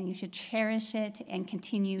you, and you should cherish it and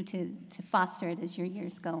continue to foster it as your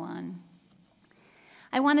years go on.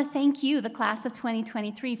 I want to thank you, the class of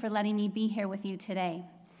 2023, for letting me be here with you today.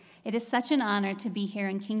 It is such an honor to be here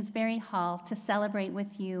in Kingsbury Hall to celebrate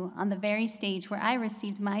with you on the very stage where I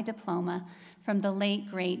received my diploma from the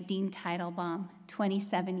late, great Dean Teitelbaum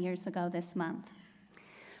 27 years ago this month.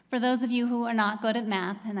 For those of you who are not good at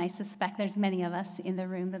math, and I suspect there's many of us in the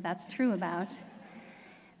room that that's true about,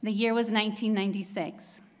 the year was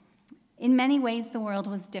 1996. In many ways, the world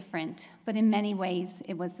was different, but in many ways,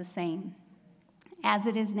 it was the same. As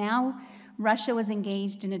it is now, Russia was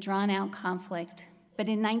engaged in a drawn-out conflict, but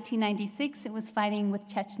in 1996, it was fighting with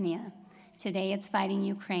Chechnya. Today, it's fighting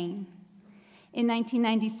Ukraine. In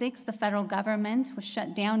 1996, the federal government was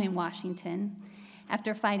shut down in Washington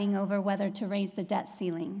after fighting over whether to raise the debt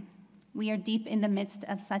ceiling. We are deep in the midst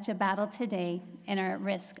of such a battle today and are at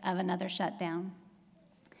risk of another shutdown.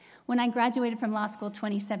 When I graduated from law school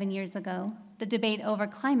 27 years ago, the debate over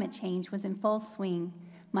climate change was in full swing,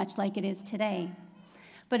 much like it is today.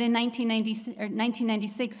 But in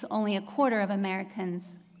 1996, only a quarter of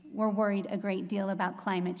Americans were worried a great deal about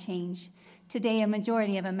climate change. Today, a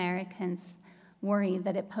majority of Americans worry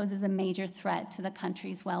that it poses a major threat to the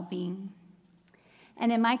country's well-being. And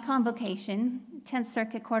in my convocation, 10th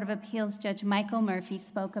Circuit Court of Appeals Judge Michael Murphy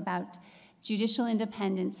spoke about judicial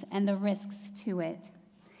independence and the risks to it.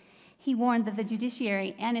 He warned that the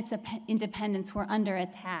judiciary and its independence were under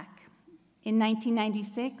attack. In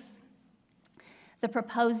 1996, the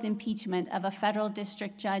proposed impeachment of a federal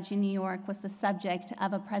district judge in New York was the subject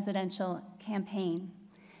of a presidential campaign.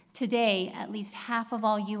 Today, at least half of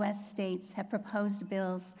all U.S. states have proposed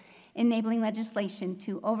bills enabling legislation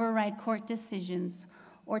to override court decisions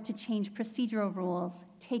or to change procedural rules,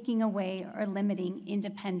 taking away or limiting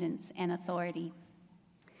independence and authority.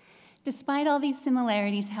 Despite all these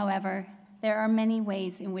similarities, however, there are many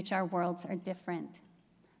ways in which our worlds are different.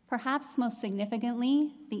 Perhaps most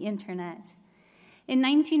significantly, the internet. In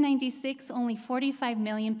 1996, only 45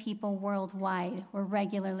 million people worldwide were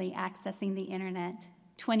regularly accessing the internet.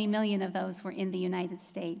 20 million of those were in the United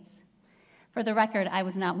States. For the record, I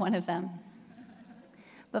was not one of them.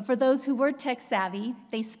 But for those who were tech savvy,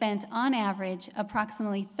 they spent, on average,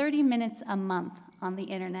 approximately 30 minutes a month on the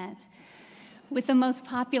internet, with the most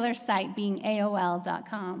popular site being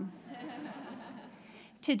AOL.com.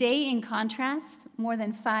 Today, in contrast, more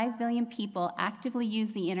than 5 billion people actively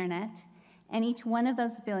use the internet, and each one of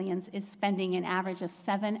those billions is spending an average of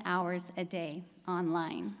 7 hours a day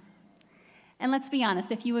online. And let's be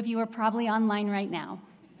honest, a few of you are probably online right now,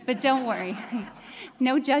 but don't worry,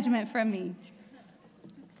 no judgment from me.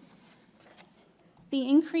 The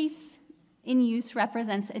increase in use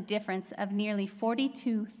represents a difference of nearly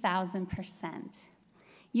 42,000%.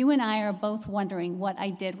 You and I are both wondering what I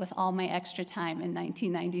did with all my extra time in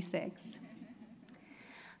 1996.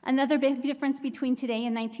 Another big difference between today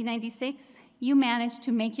and 1996, you managed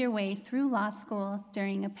to make your way through law school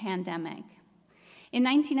during a pandemic. In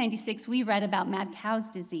 1996, we read about mad cow's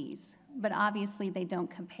disease, but obviously they don't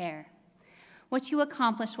compare. What you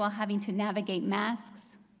accomplished while having to navigate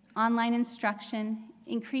masks, online instruction,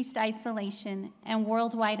 increased isolation, and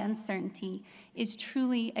worldwide uncertainty is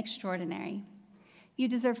truly extraordinary. You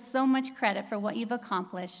deserve so much credit for what you've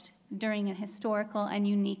accomplished during a historical and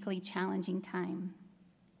uniquely challenging time.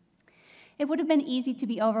 It would have been easy to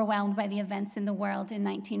be overwhelmed by the events in the world in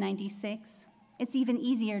 1996. It's even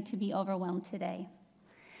easier to be overwhelmed today.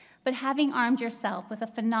 But having armed yourself with a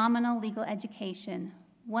phenomenal legal education,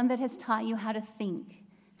 one that has taught you how to think,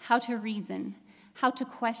 how to reason, how to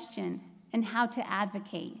question, and how to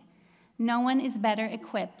advocate, no one is better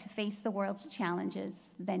equipped to face the world's challenges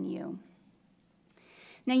than you.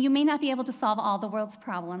 Now, you may not be able to solve all the world's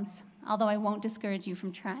problems, although I won't discourage you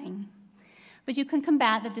from trying. But you can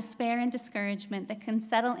combat the despair and discouragement that can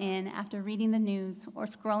settle in after reading the news or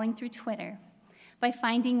scrolling through Twitter by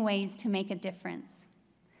finding ways to make a difference.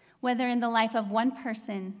 Whether in the life of one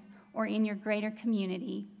person or in your greater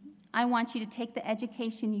community, I want you to take the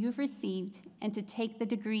education you've received and to take the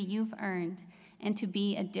degree you've earned and to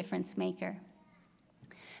be a difference maker.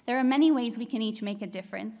 There are many ways we can each make a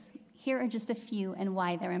difference. Here are just a few and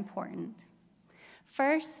why they're important.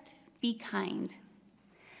 First, be kind.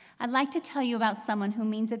 I'd like to tell you about someone who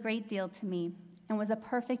means a great deal to me and was a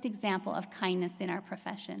perfect example of kindness in our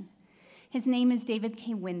profession. His name is David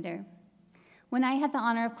K. Winder. When I had the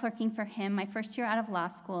honor of clerking for him my first year out of law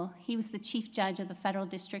school, he was the chief judge of the federal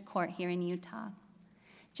district court here in Utah.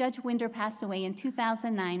 Judge Winder passed away in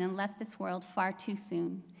 2009 and left this world far too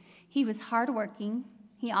soon. He was hardworking.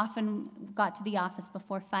 He often got to the office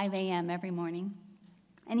before 5 a.m. every morning.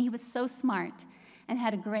 And he was so smart and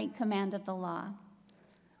had a great command of the law.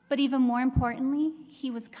 But even more importantly, he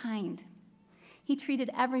was kind. He treated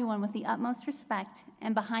everyone with the utmost respect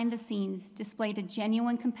and behind the scenes displayed a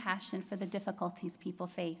genuine compassion for the difficulties people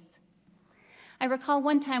face. I recall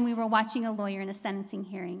one time we were watching a lawyer in a sentencing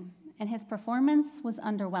hearing, and his performance was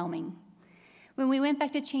underwhelming. When we went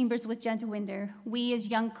back to chambers with Judge Winder, we as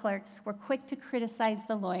young clerks were quick to criticize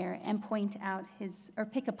the lawyer and point out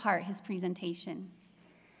pick apart his presentation.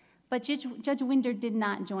 But Judge Winder did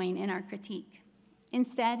not join in our critique.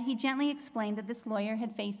 Instead, he gently explained that this lawyer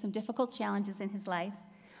had faced some difficult challenges in his life,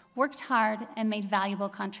 worked hard, and made valuable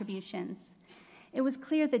contributions. It was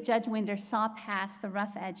clear that Judge Winder saw past the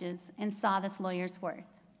rough edges and saw this lawyer's worth.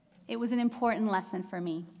 It was an important lesson for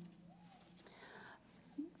me.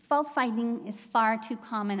 Fault-finding is far too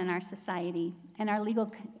common in our society, and our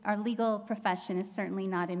legal profession is certainly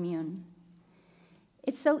not immune.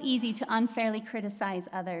 It's so easy to unfairly criticize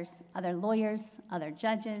others, other lawyers, other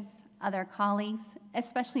judges, other colleagues,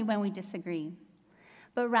 especially when we disagree.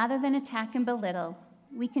 But rather than attack and belittle,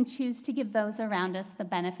 we can choose to give those around us the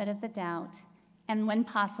benefit of the doubt, and when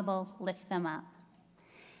possible, lift them up.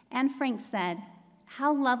 Anne Frank said,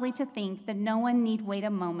 "How lovely to think that no one need wait a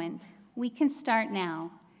moment. We can start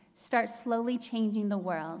now, start slowly changing the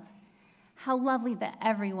world. How lovely that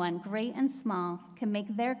everyone, great and small, can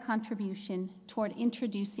make their contribution toward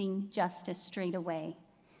introducing justice straight away.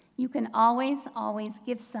 You can always, always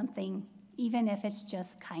give something, even if it's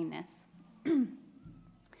just kindness.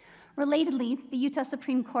 Relatedly, the Utah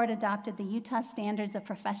Supreme Court adopted the Utah Standards of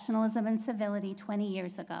Professionalism and Civility 20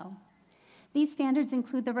 years ago. These standards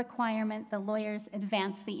include the requirement that lawyers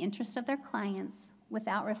advance the interests of their clients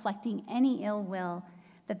without reflecting any ill will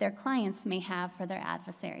that their clients may have for their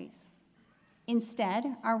adversaries. Instead,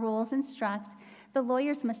 our rules instruct the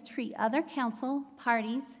lawyers must treat other counsel,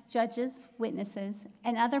 parties, judges, witnesses,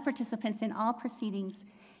 and other participants in all proceedings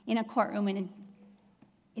in a courtroom in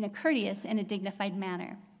a courteous and a dignified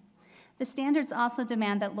manner. The standards also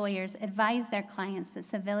demand that lawyers advise their clients that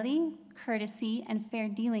civility, courtesy, and fair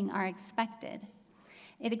dealing are expected.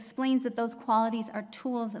 It explains that those qualities are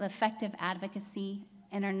tools of effective advocacy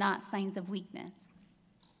and are not signs of weakness.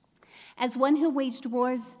 As one who waged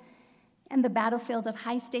wars in the battlefield of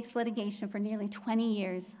high-stakes litigation for nearly 20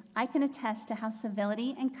 years, I can attest to how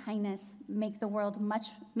civility and kindness make the work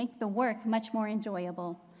much more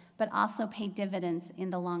enjoyable, but also pay dividends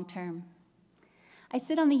in the long term. I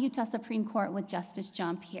sit on the Utah Supreme Court with Justice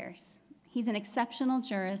John Pierce. He's an exceptional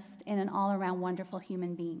jurist and an all-around wonderful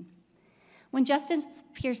human being. When Justice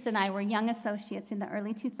Pierce and I were young associates in the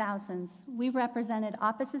early 2000s, we represented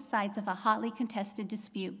opposite sides of a hotly contested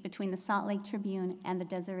dispute between the Salt Lake Tribune and the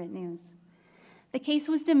Deseret News. The case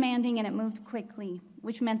was demanding and it moved quickly,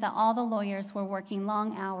 which meant that all the lawyers were working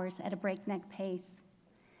long hours at a breakneck pace.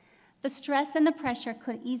 The stress and the pressure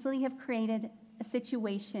could easily have created a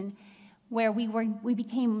situation where we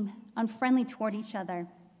became unfriendly toward each other.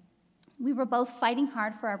 We were both fighting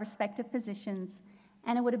hard for our respective positions,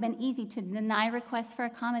 and it would have been easy to deny requests for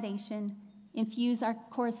accommodation, infuse our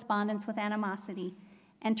correspondence with animosity,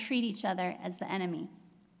 and treat each other as the enemy.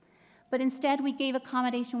 But instead, we gave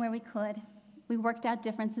accommodation where we could, we worked out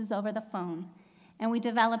differences over the phone, and we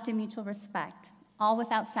developed a mutual respect, all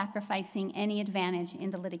without sacrificing any advantage in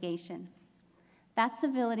the litigation. That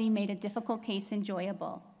civility made a difficult case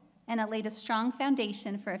enjoyable, and it laid a strong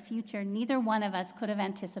foundation for a future neither one of us could have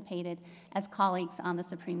anticipated as colleagues on the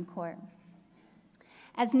Supreme Court.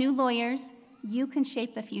 As new lawyers, you can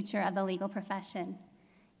shape the future of the legal profession.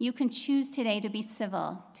 You can choose today to be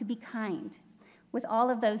civil, to be kind, with all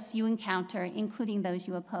of those you encounter, including those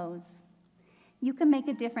you oppose. You can make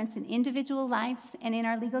a difference in individual lives and in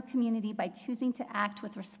our legal community by choosing to act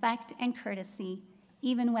with respect and courtesy,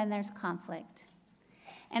 even when there's conflict.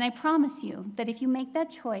 And I promise you that if you make that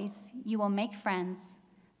choice, you will make friends,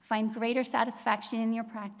 find greater satisfaction in your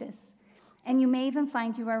practice, and you may even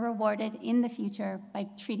find you are rewarded in the future by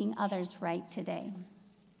treating others right today.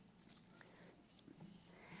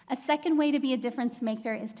 A second way to be a difference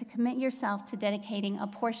maker is to commit yourself to dedicating a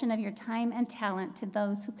portion of your time and talent to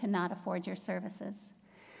those who cannot afford your services.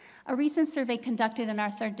 A recent survey conducted in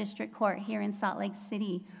our 3rd District Court here in Salt Lake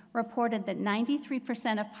City reported that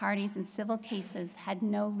 93% of parties in civil cases had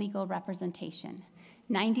no legal representation.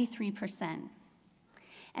 93%.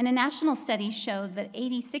 And a national study showed that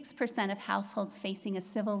 86% of households facing a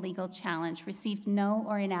civil legal challenge received no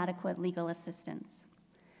or inadequate legal assistance.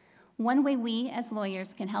 One way we, as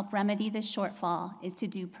lawyers, can help remedy this shortfall is to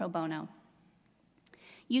do pro bono.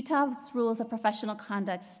 Utah's rules of professional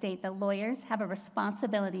conduct state that lawyers have a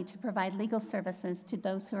responsibility to provide legal services to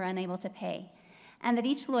those who are unable to pay, and that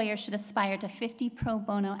each lawyer should aspire to 50 pro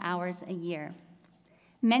bono hours a year.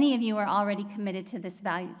 Many of you are already committed to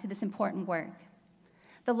this important work.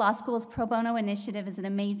 The law school's pro bono initiative is an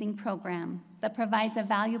amazing program that provides a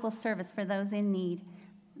valuable service for those in need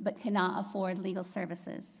but cannot afford legal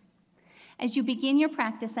services. As you begin your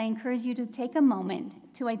practice, I encourage you to take a moment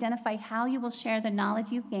to identify how you will share the knowledge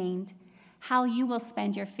you've gained, how you will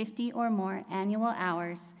spend your 50 or more annual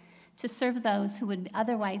hours to serve those who would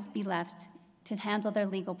otherwise be left to handle their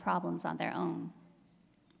legal problems on their own.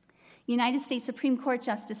 United States Supreme Court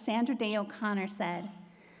Justice Sandra Day O'Connor said,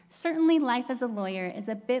 "Certainly life as a lawyer is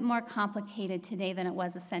a bit more complicated today than it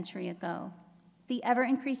was a century ago. The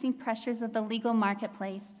ever-increasing pressures of the legal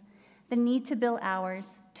marketplace, the need to bill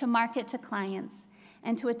hours, to market to clients,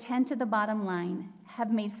 and to attend to the bottom line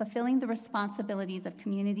have made fulfilling the responsibilities of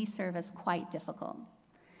community service quite difficult.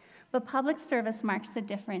 But public service marks the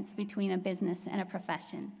difference between a business and a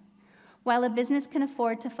profession. While a business can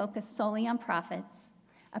afford to focus solely on profits,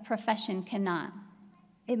 a profession cannot.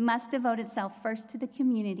 It must devote itself first to the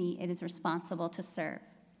community it is responsible to serve."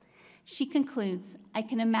 She concludes, "I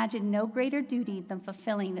can imagine no greater duty than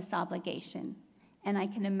fulfilling this obligation, and I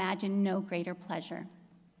can imagine no greater pleasure."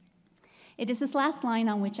 It is this last line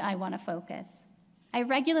on which I want to focus. I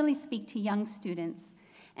regularly speak to young students,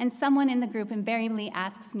 and someone in the group invariably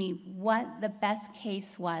asks me what the best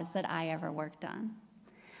case was that I ever worked on.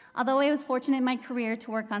 Although I was fortunate in my career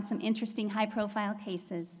to work on some interesting high-profile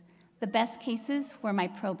cases, the best cases were my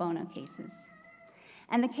pro bono cases.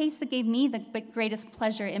 And the case that gave me the greatest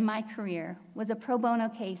pleasure in my career was a pro bono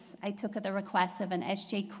case I took at the request of an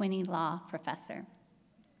S.J. Quinney Law professor.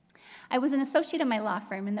 I was an associate at my law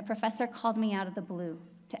firm, and the professor called me out of the blue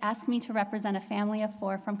to ask me to represent a family of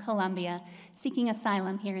 4 from Colombia seeking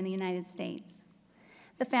asylum here in the United States.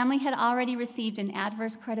 The family had already received an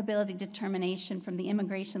adverse credibility determination from the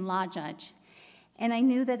immigration law judge, and I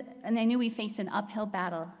knew we faced an uphill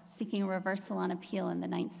battle seeking a reversal on appeal in the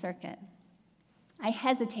Ninth Circuit. I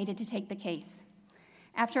hesitated to take the case.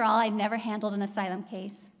 After all, I'd never handled an asylum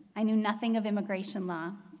case. I knew nothing of immigration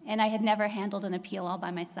law, and I had never handled an appeal all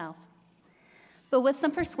by myself. But with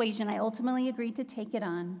some persuasion, I ultimately agreed to take it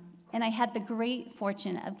on, and I had the great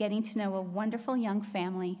fortune of getting to know a wonderful young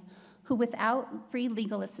family who, without free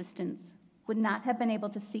legal assistance, would not have been able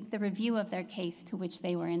to seek the review of their case to which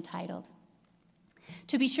they were entitled.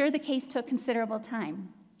 To be sure, the case took considerable time,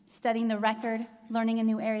 studying the record, learning a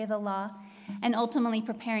new area of the law, and ultimately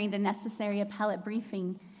preparing the necessary appellate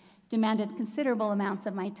briefing demanded considerable amounts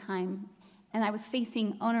of my time, and I was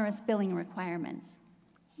facing onerous billing requirements.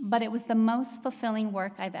 But it was the most fulfilling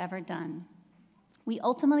work I've ever done. We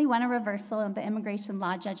ultimately won a reversal of the immigration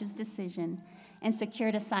law judge's decision and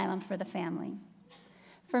secured asylum for the family.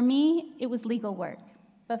 For me, it was legal work,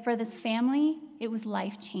 but for this family, it was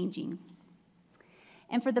life-changing.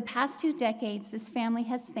 And for the past 2 decades, this family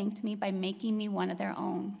has thanked me by making me one of their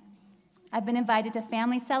own. I've been invited to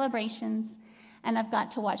family celebrations, and I've got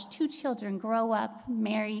to watch 2 children grow up,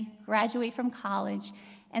 marry, graduate from college,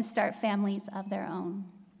 and start families of their own.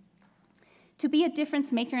 To be a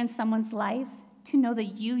difference maker in someone's life, to know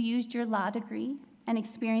that you used your law degree and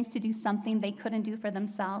experience to do something they couldn't do for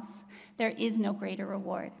themselves, there is no greater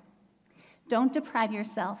reward. Don't deprive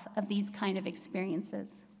yourself of these kind of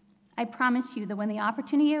experiences. I promise you that when the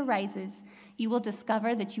opportunity arises, you will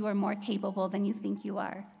discover that you are more capable than you think you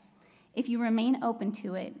are. If you remain open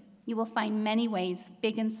to it, you will find many ways,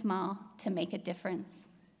 big and small, to make a difference.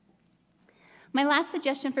 My last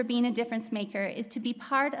suggestion for being a difference maker is to be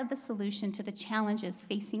part of the solution to the challenges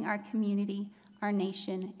facing our community, our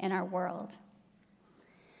nation, and our world.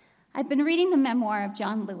 I've been reading the memoir of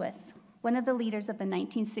John Lewis, one of the leaders of the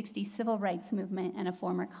 1960s civil rights movement and a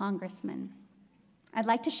former congressman. I'd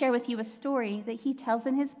like to share with you a story that he tells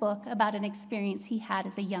in his book about an experience he had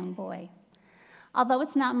as a young boy. Although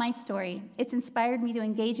it's not my story, it's inspired me to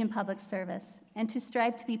engage in public service and to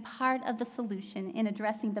strive to be part of the solution in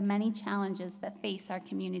addressing the many challenges that face our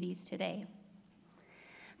communities today.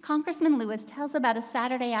 Congressman Lewis tells about a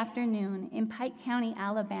Saturday afternoon in Pike County,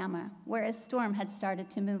 Alabama, where a storm had started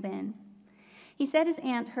to move in. He said his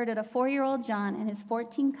aunt herded a 4-year-old John and his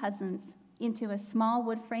 14 cousins into a small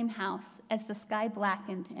wood frame house as the sky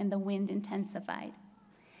blackened and the wind intensified.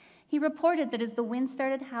 He reported that as the wind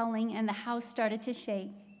started howling and the house started to shake,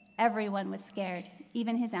 everyone was scared,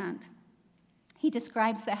 even his aunt. He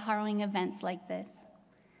describes the harrowing events like this.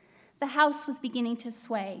 The house was beginning to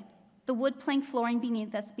sway. The wood plank flooring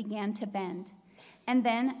beneath us began to bend. And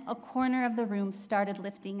then a corner of the room started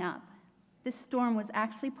lifting up. This storm was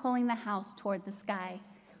actually pulling the house toward the sky,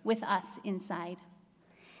 with us inside.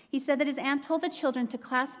 He said that his aunt told the children to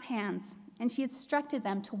clasp hands, and she instructed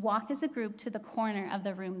them to walk as a group to the corner of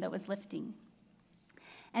the room that was lifting.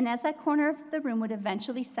 And as that corner of the room would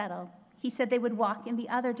eventually settle, he said they would walk in the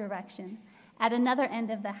other direction, at another end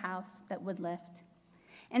of the house that would lift.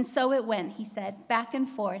 And so it went, he said, back and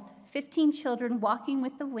forth, 15 children walking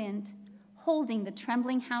with the wind, holding the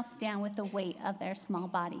trembling house down with the weight of their small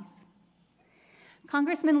bodies.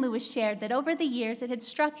 Congressman Lewis shared that over the years it had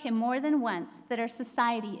struck him more than once that our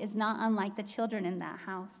society is not unlike the children in that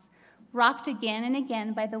house, rocked again and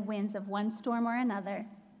again by the winds of one storm or another,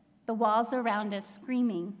 the walls around us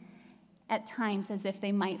screaming at times as if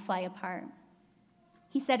they might fly apart.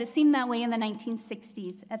 He said it seemed that way in the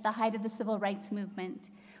 1960s, at the height of the civil rights movement,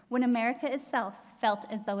 when America itself felt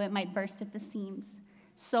as though it might burst at the seams.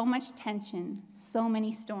 So much tension, so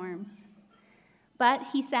many storms. But,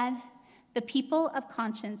 he said, the people of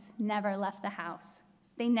conscience never left the house.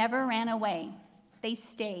 They never ran away. They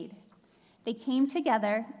stayed. They came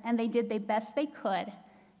together, and they did the best they could,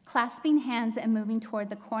 clasping hands and moving toward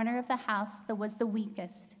the corner of the house that was the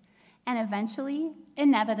weakest. And eventually,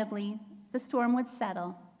 inevitably, the storm would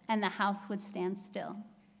settle, and the house would stand still.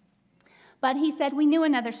 But he said we knew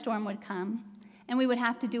another storm would come, and we would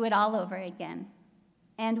have to do it all over again.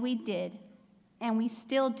 And we did, and we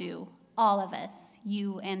still do, all of us,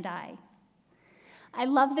 you and I. I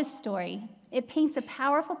love this story, It paints a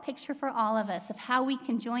powerful picture for all of us of how we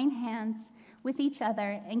can join hands with each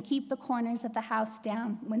other and keep the corners of the house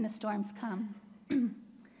down when the storms come.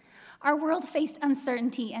 Our world faced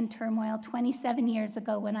uncertainty and turmoil 27 years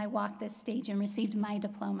ago when I walked this stage and received my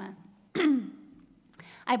diploma.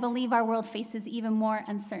 I believe our world faces even more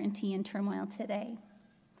uncertainty and turmoil today.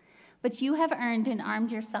 But you have earned and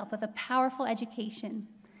armed yourself with a powerful education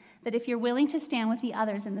that if you're willing to stand with the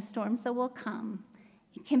others in the storms that will come,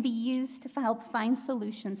 it can be used to help find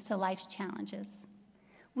solutions to life's challenges.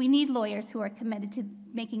 We need lawyers who are committed to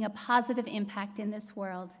making a positive impact in this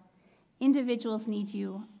world. Individuals need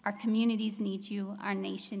you, our communities need you, our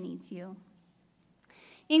nation needs you.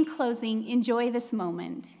 In closing, enjoy this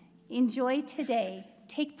moment. Enjoy today.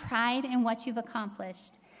 Take pride in what you've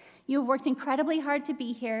accomplished. You have worked incredibly hard to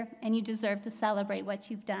be here, and you deserve to celebrate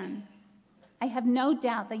what you've done. I have no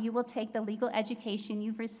doubt that you will take the legal education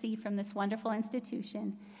you've received from this wonderful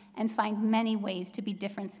institution and find many ways to be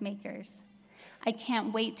difference makers. I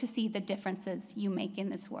can't wait to see the differences you make in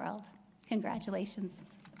this world. Congratulations.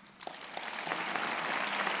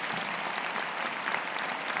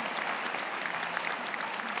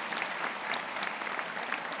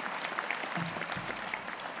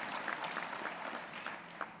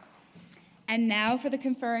 And now for the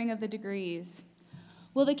conferring of the degrees.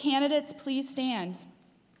 Will the candidates please stand?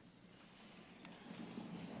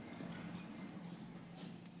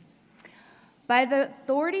 By the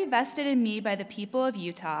authority vested in me by the people of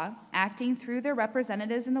Utah, acting through their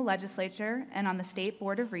representatives in the legislature and on the State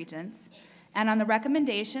Board of Regents, and on the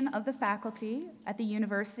recommendation of the faculty at the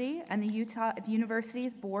university and the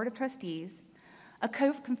University's Board of Trustees, I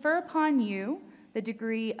confer upon you the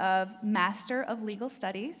degree of Master of Legal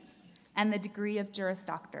Studies and the degree of Juris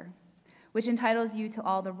Doctor, which entitles you to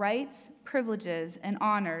all the rights, privileges, and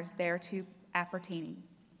honors thereto appertaining.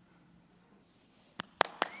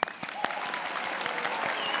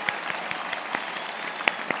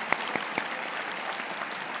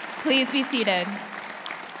 Please be seated.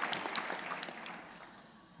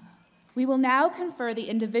 We will now confer the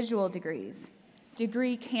individual degrees.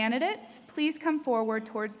 Degree candidates, please come forward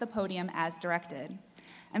towards the podium as directed.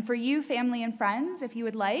 And for you, family and friends, if you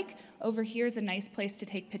would like, over here is a nice place to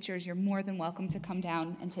take pictures. You're more than welcome to come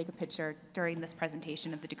down and take a picture during this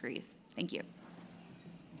presentation of the degrees. Thank you.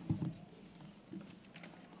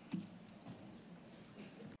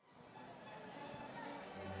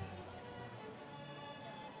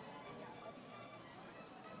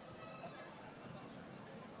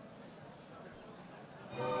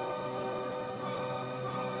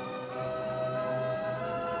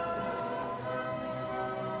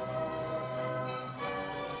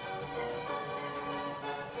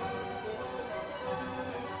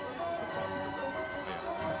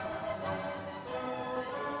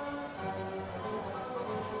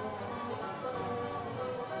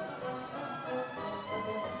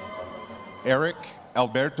 Eric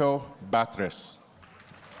Alberto Batres.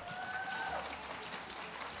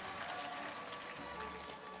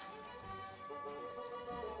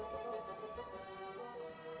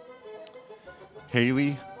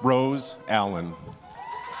 Haley Rose Allen.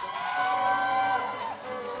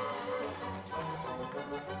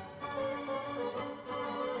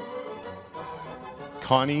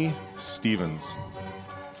 Connie Stevens.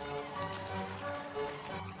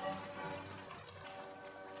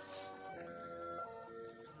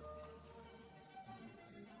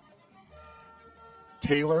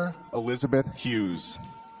 Taylor Elizabeth Hughes.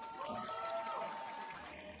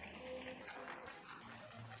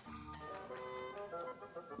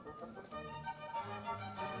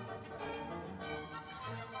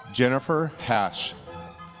 Jennifer Hash.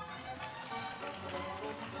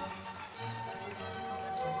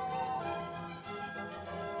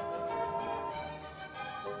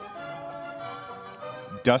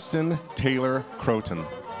 Dustin Taylor Croton.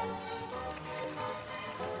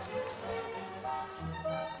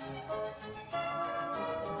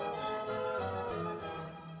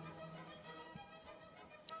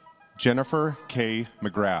 Jennifer K.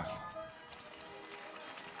 McGrath.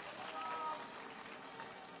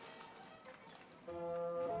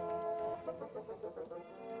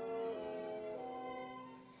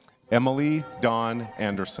 Emily Dawn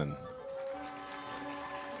Anderson.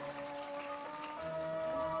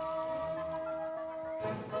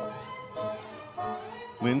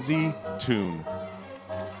 Lindsay Toon.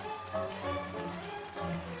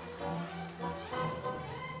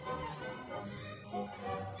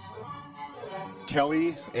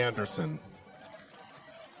 Kelly Anderson.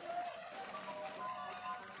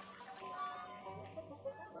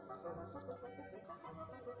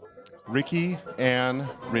 Ricky Ann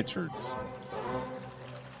Richards.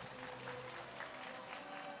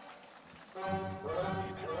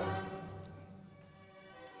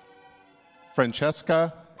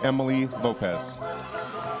 Francesca Emily Lopez.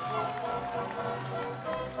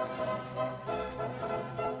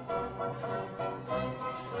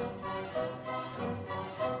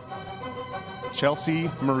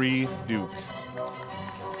 Chelsea Marie Duke.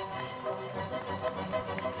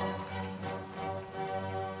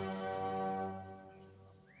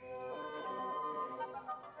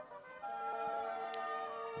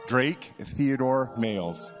 Drake Theodore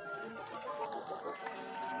Males.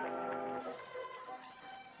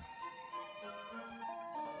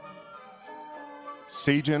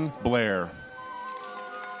 Sajan Blair.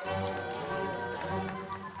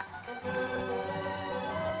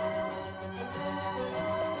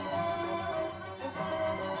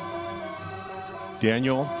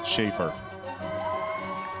 Daniel Schaefer.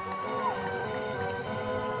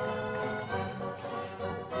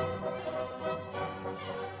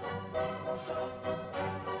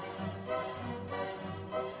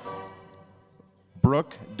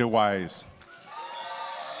 Brooke DeWise.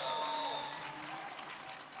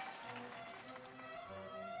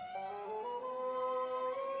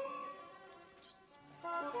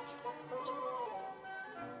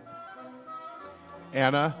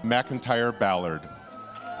 Anna McIntyre Ballard.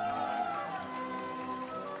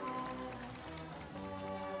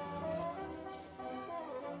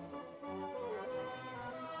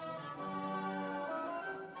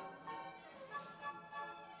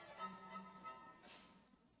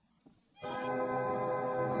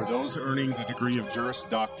 For those earning the degree of Juris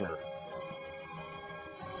Doctor,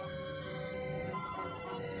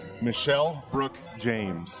 Michelle Brooke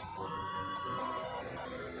James.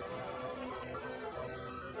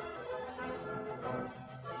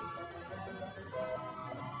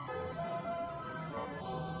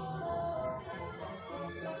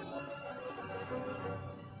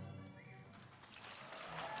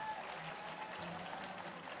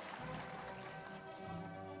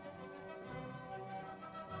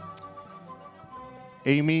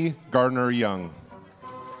 Amy Gardner Young.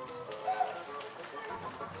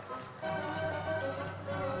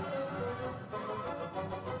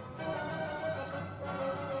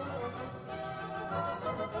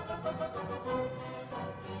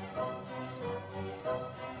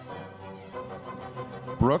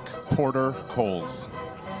 Brooke Porter Coles.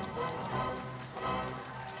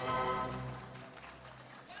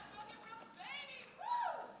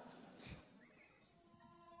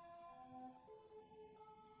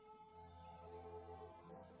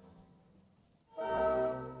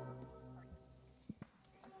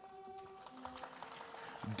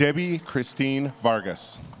 Debbie Christine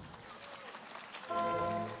Vargas.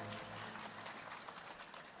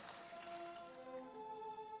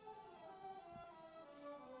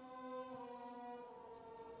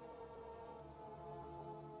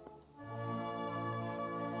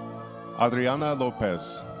 Adriana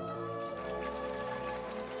Lopez.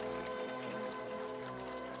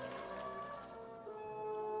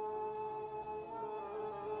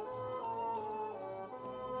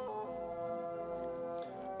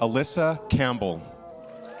 Alyssa Campbell.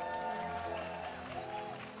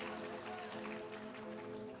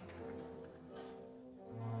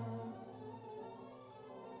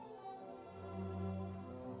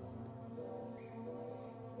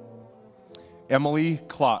 Emily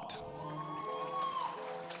Klott.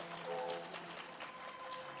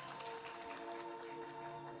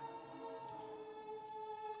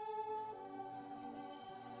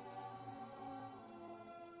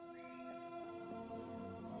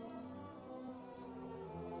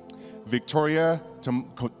 Victoria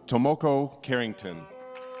Tomoko Carrington.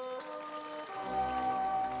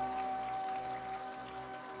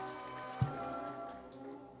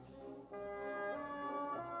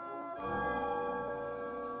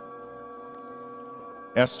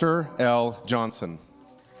 Esther L. Johnson.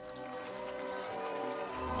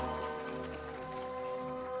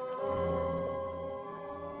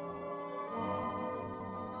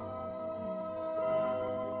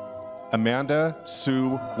 Amanda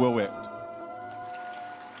Sue Wilwitt.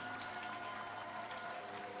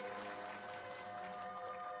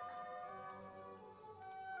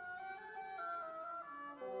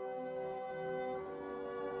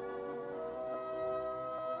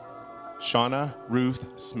 Shauna Ruth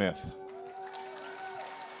Smith.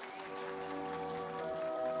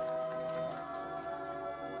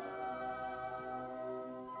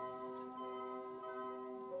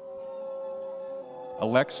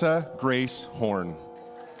 Alexa Grace Horn.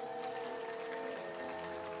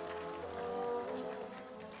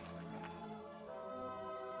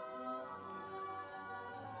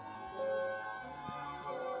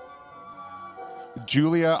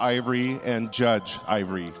 Julia Ivory and Judge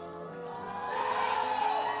Ivory.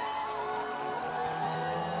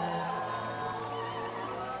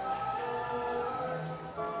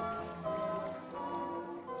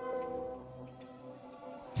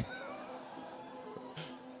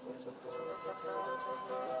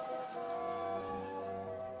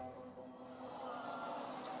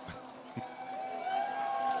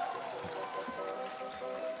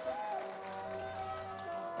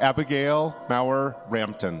 Abigail Maurer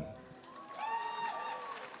Rampton.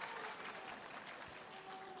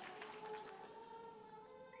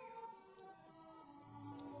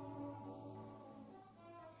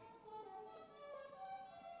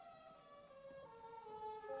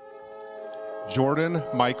 Jordan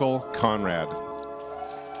Michael Conrad.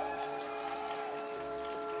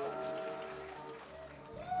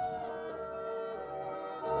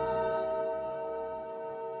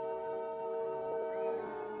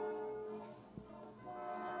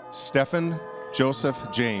 Stephen Joseph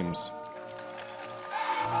James.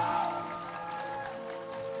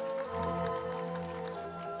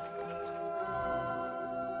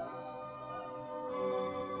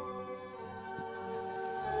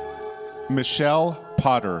 Michelle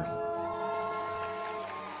Potter.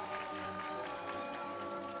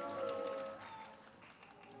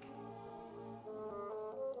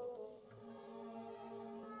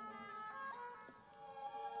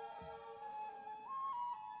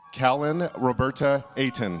 Callan Roberta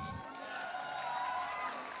Ayton.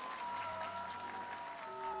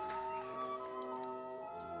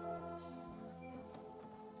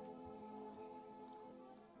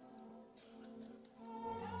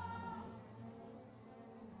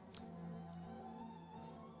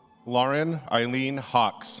 Lauren Eileen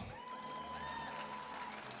Hawks.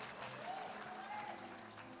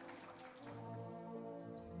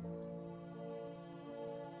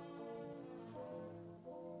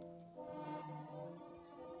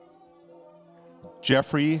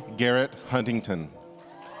 Jeffrey Garrett Huntington.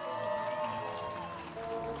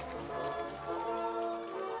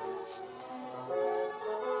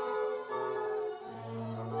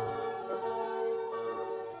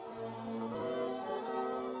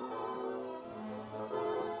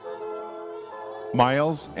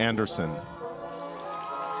 Miles Anderson.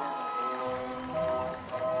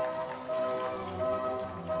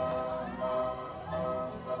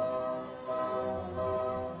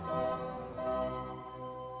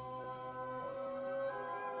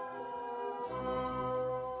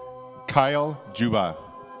 Kyle Juba.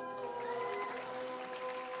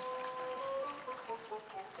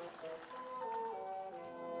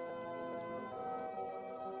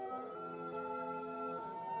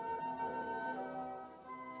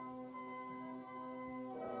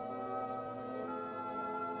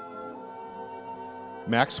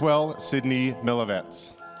 Maxwell Sidney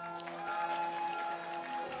Milovets.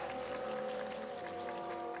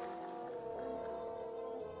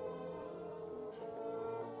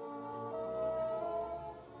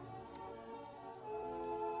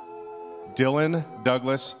 Dylan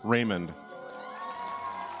Douglas Raymond.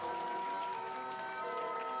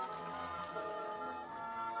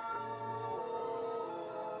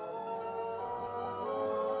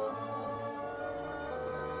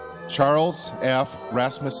 Charles F.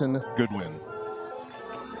 Rasmussen Goodwin.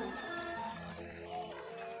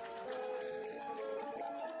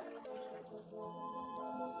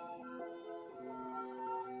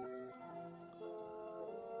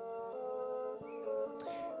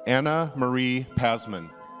 Anna Marie Pasman.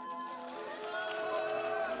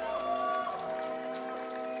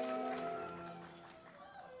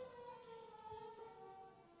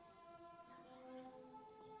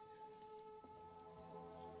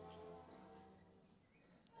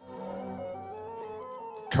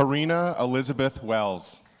 Karina Elizabeth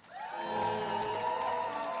Wells.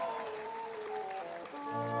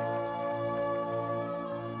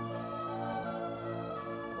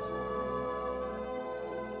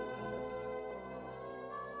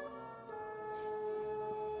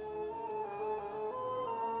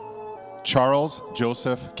 Charles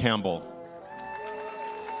Joseph Campbell.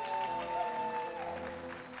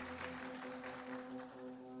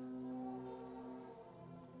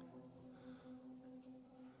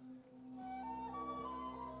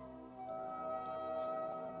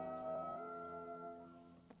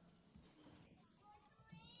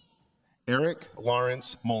 Eric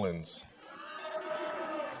Lawrence Mullins.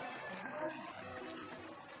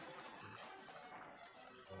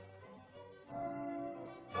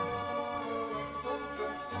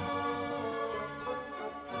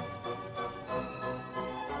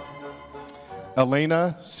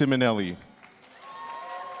 Elena Simonelli.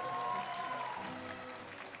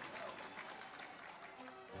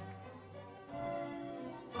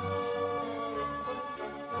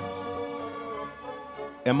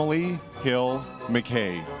 Emily Hill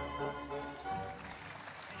McKay.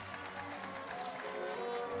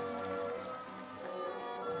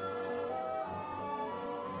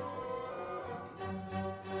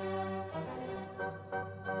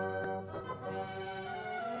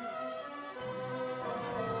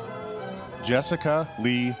 Jessica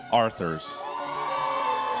Lee Arthurs.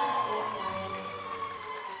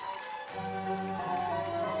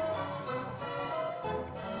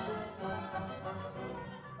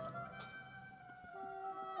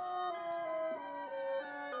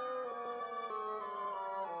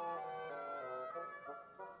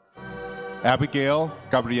 Abigail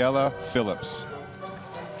Gabriela Phillips.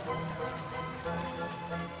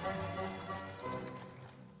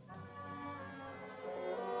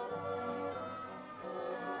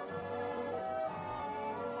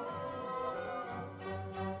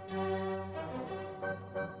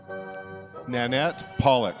 Nanette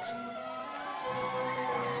Pollock.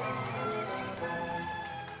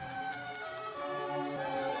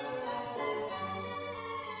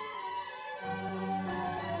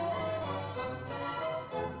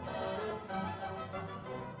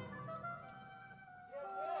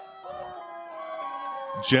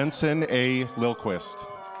 Jensen A. Lilquist.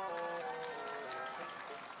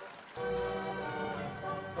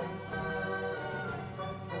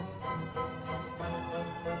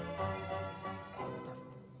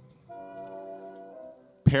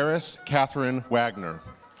 Paris Catherine Wagner.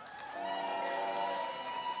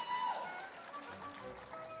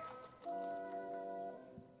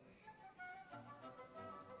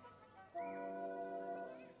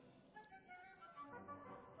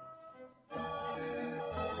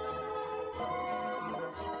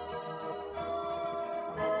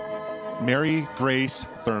 Mary Grace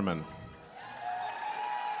Thurman.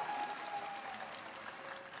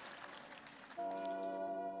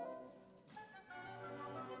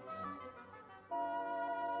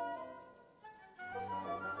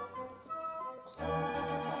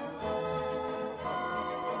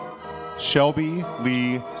 Shelby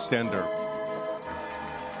Lee Stender.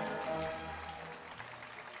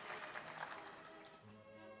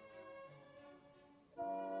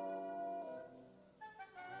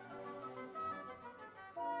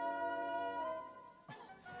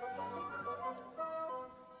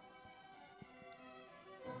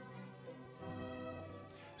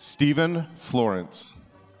 Stephen Florence.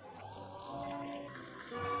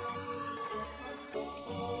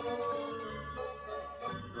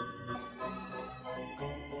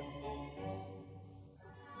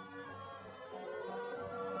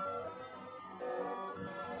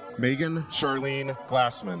 Megan Charlene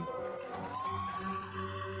Glassman.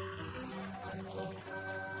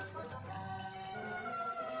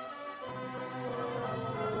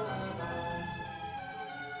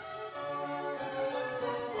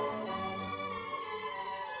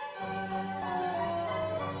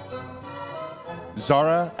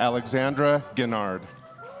 Zara Alexandra Guinard.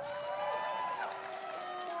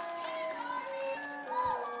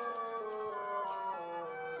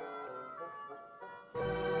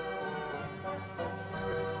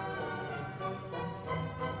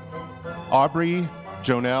 Aubrey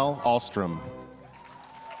Jonelle Alstrom.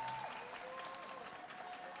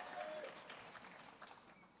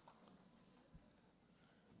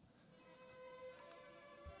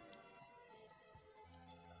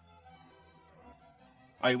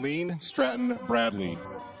 Eileen Stratton Bradley.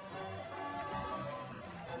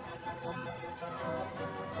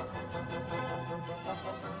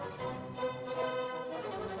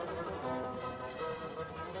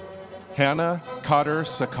 Hannah Cotter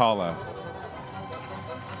Sakala.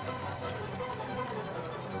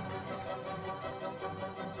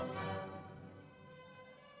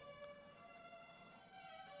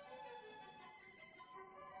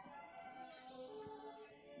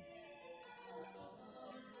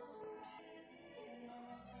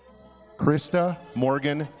 Krista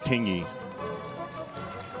Morgan Tingy.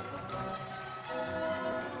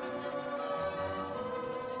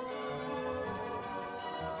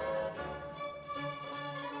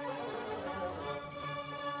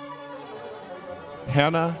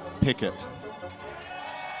 Hannah Pickett.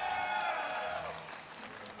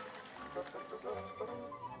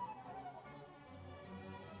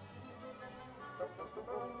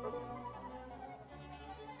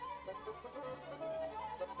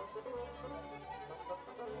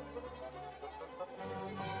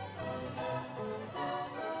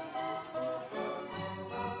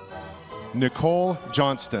 Nicole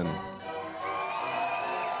Johnston.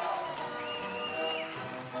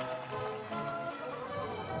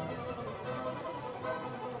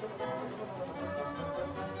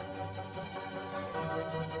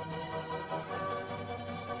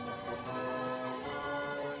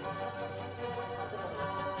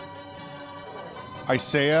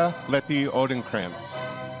 Isaiah Letty Odenkrantz.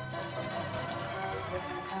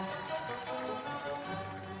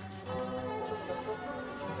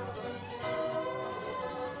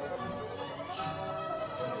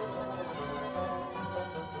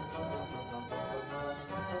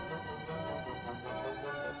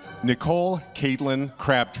 Nicole Caitlin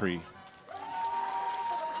Crabtree.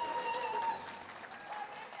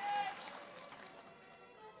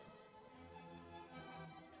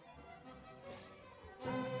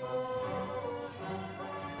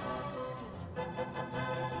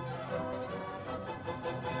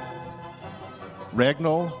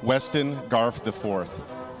 Ragnall Weston Garth IV.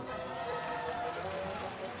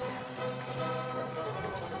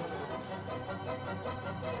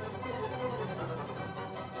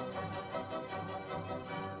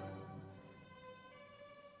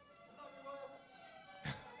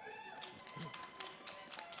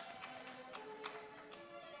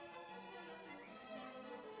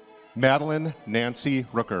 Madeline Nancy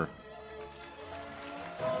Rooker.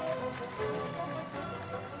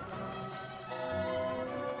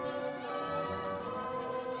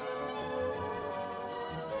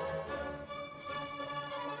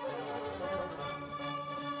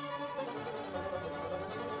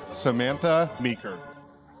 Samantha Meeker.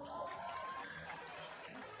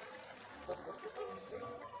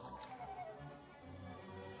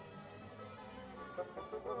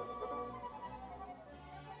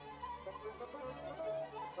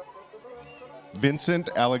 Vincent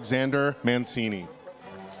Alexander Mancini.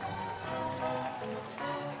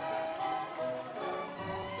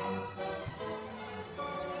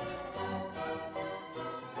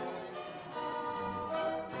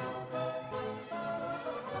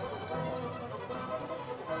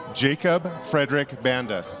 Jacob Frederick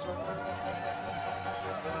Bandas.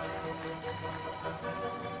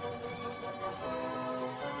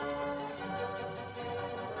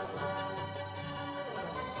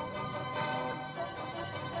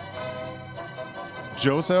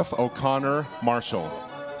 Joseph O'Connor Marshall.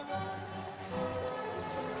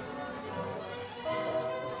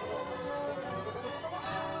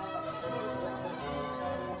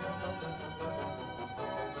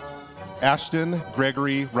 Ashton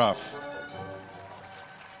Gregory Ruff.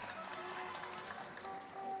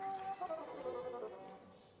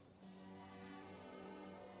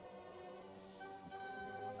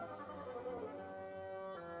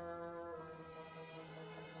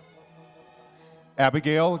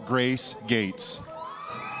 Abigail Grace Gates.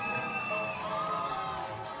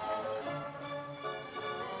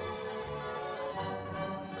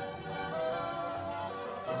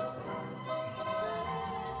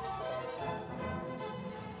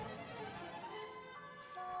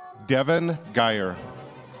 Devin Geyer.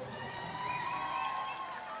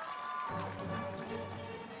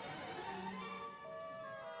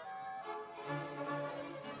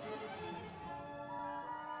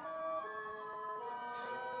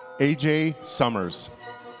 AJ Summers.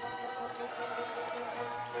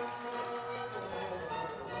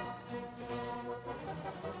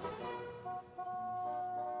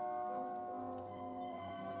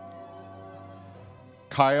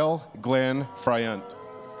 Kyle Glenn Friant.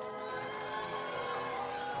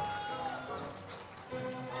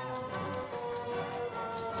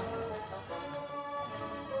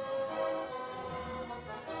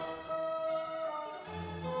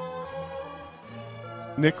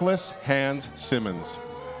 Nicholas Hans Simmons.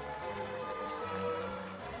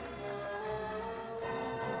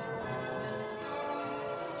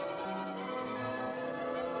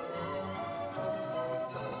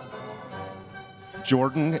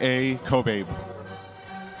 Jordan A. Kobabe.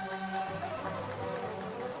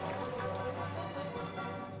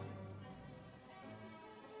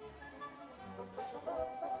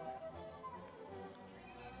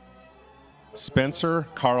 Spencer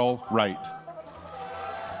Carl Wright.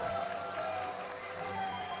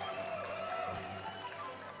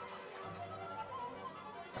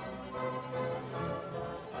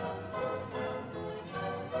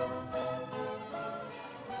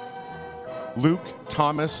 Luke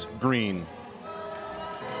Thomas Green.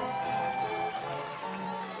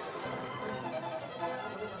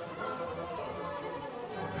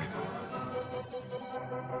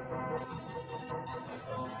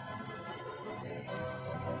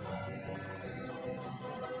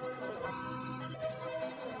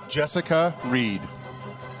 Jessica Reed.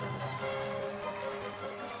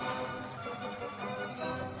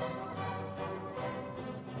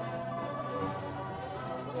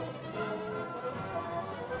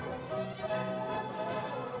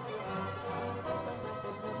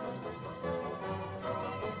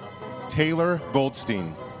 Taylor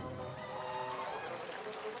Goldstein.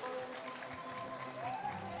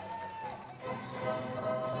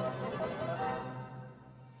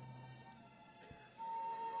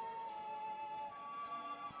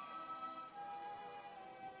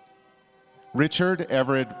 Richard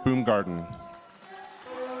Everett Boomgarden.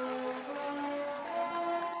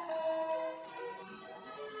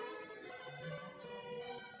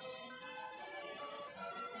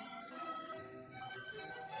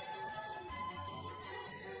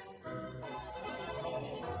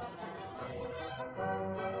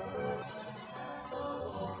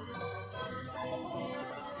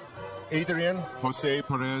 Adrian Jose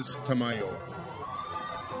Perez Tamayo.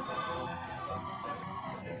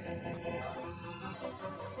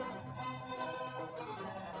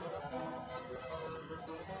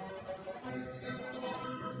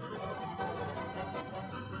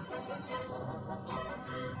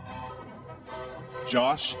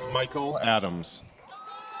 Josh Michael Adams.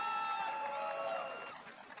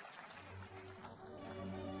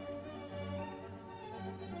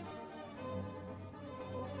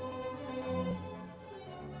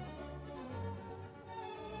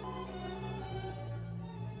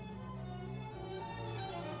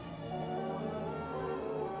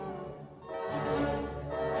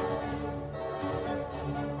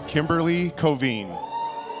 Kimberly Covine.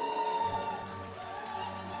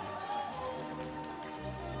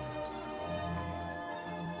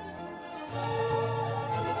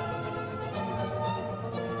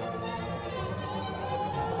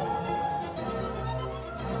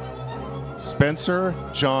 Spencer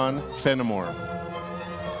John Fenimore.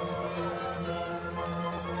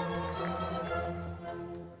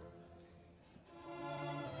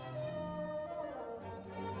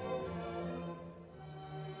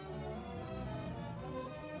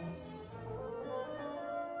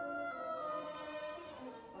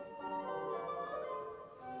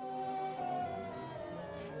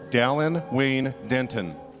 Dallin Wayne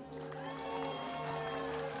Denton.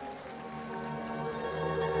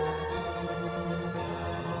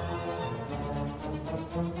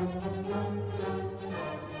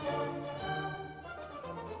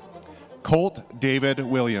 Colt David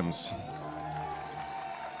Williams.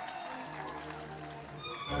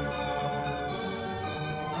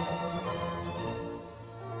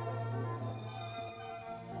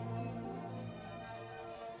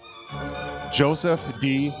 Joseph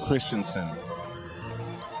D. Christensen.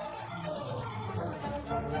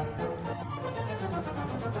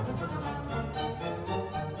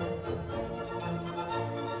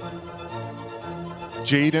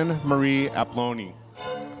 Jaden Marie Aploni.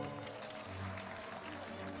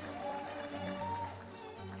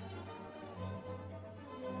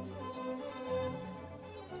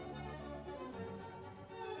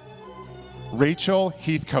 Rachel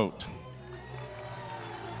Heathcote.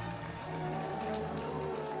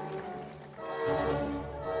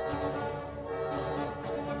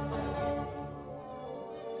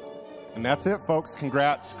 And that's it, folks.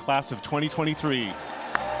 Congrats, class of 2023.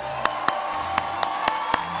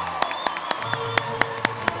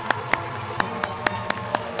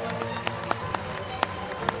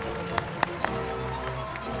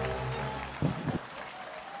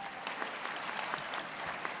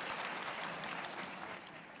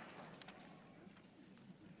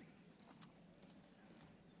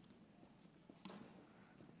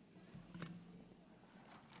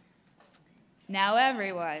 Now,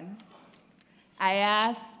 everyone, I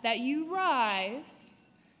ask that you rise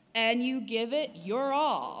and you give it your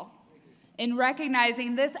all in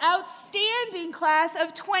recognizing this outstanding class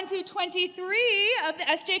of 2023 of the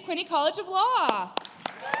S.J. Quinney College of Law.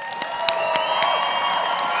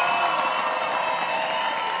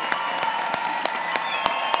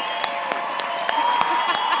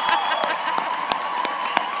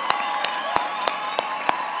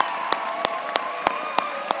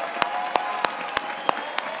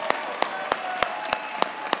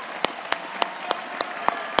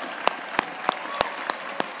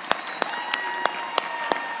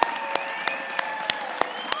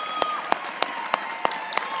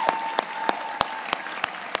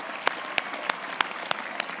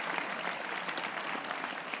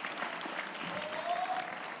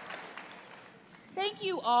 Thank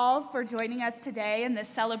you all for joining us today in this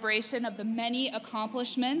celebration of the many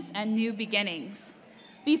accomplishments and new beginnings.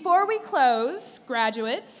 Before we close,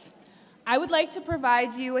 graduates, I would like to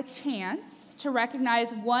provide you a chance to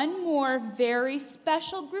recognize one more very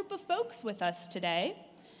special group of folks with us today.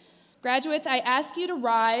 Graduates, I ask you to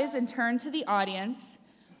rise and turn to the audience.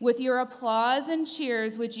 With your applause and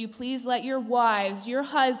cheers, would you please let your wives, your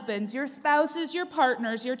husbands, your spouses, your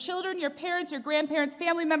partners, your children, your parents, your grandparents,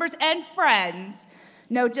 family members, and friends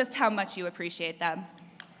know just how much you appreciate them.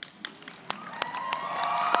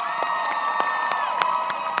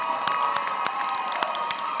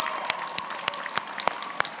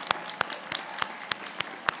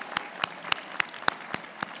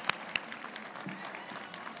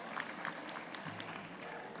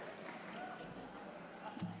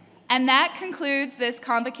 And that concludes this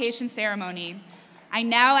convocation ceremony. I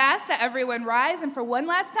now ask that everyone rise and for one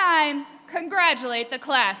last time, congratulate the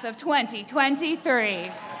class of 2023.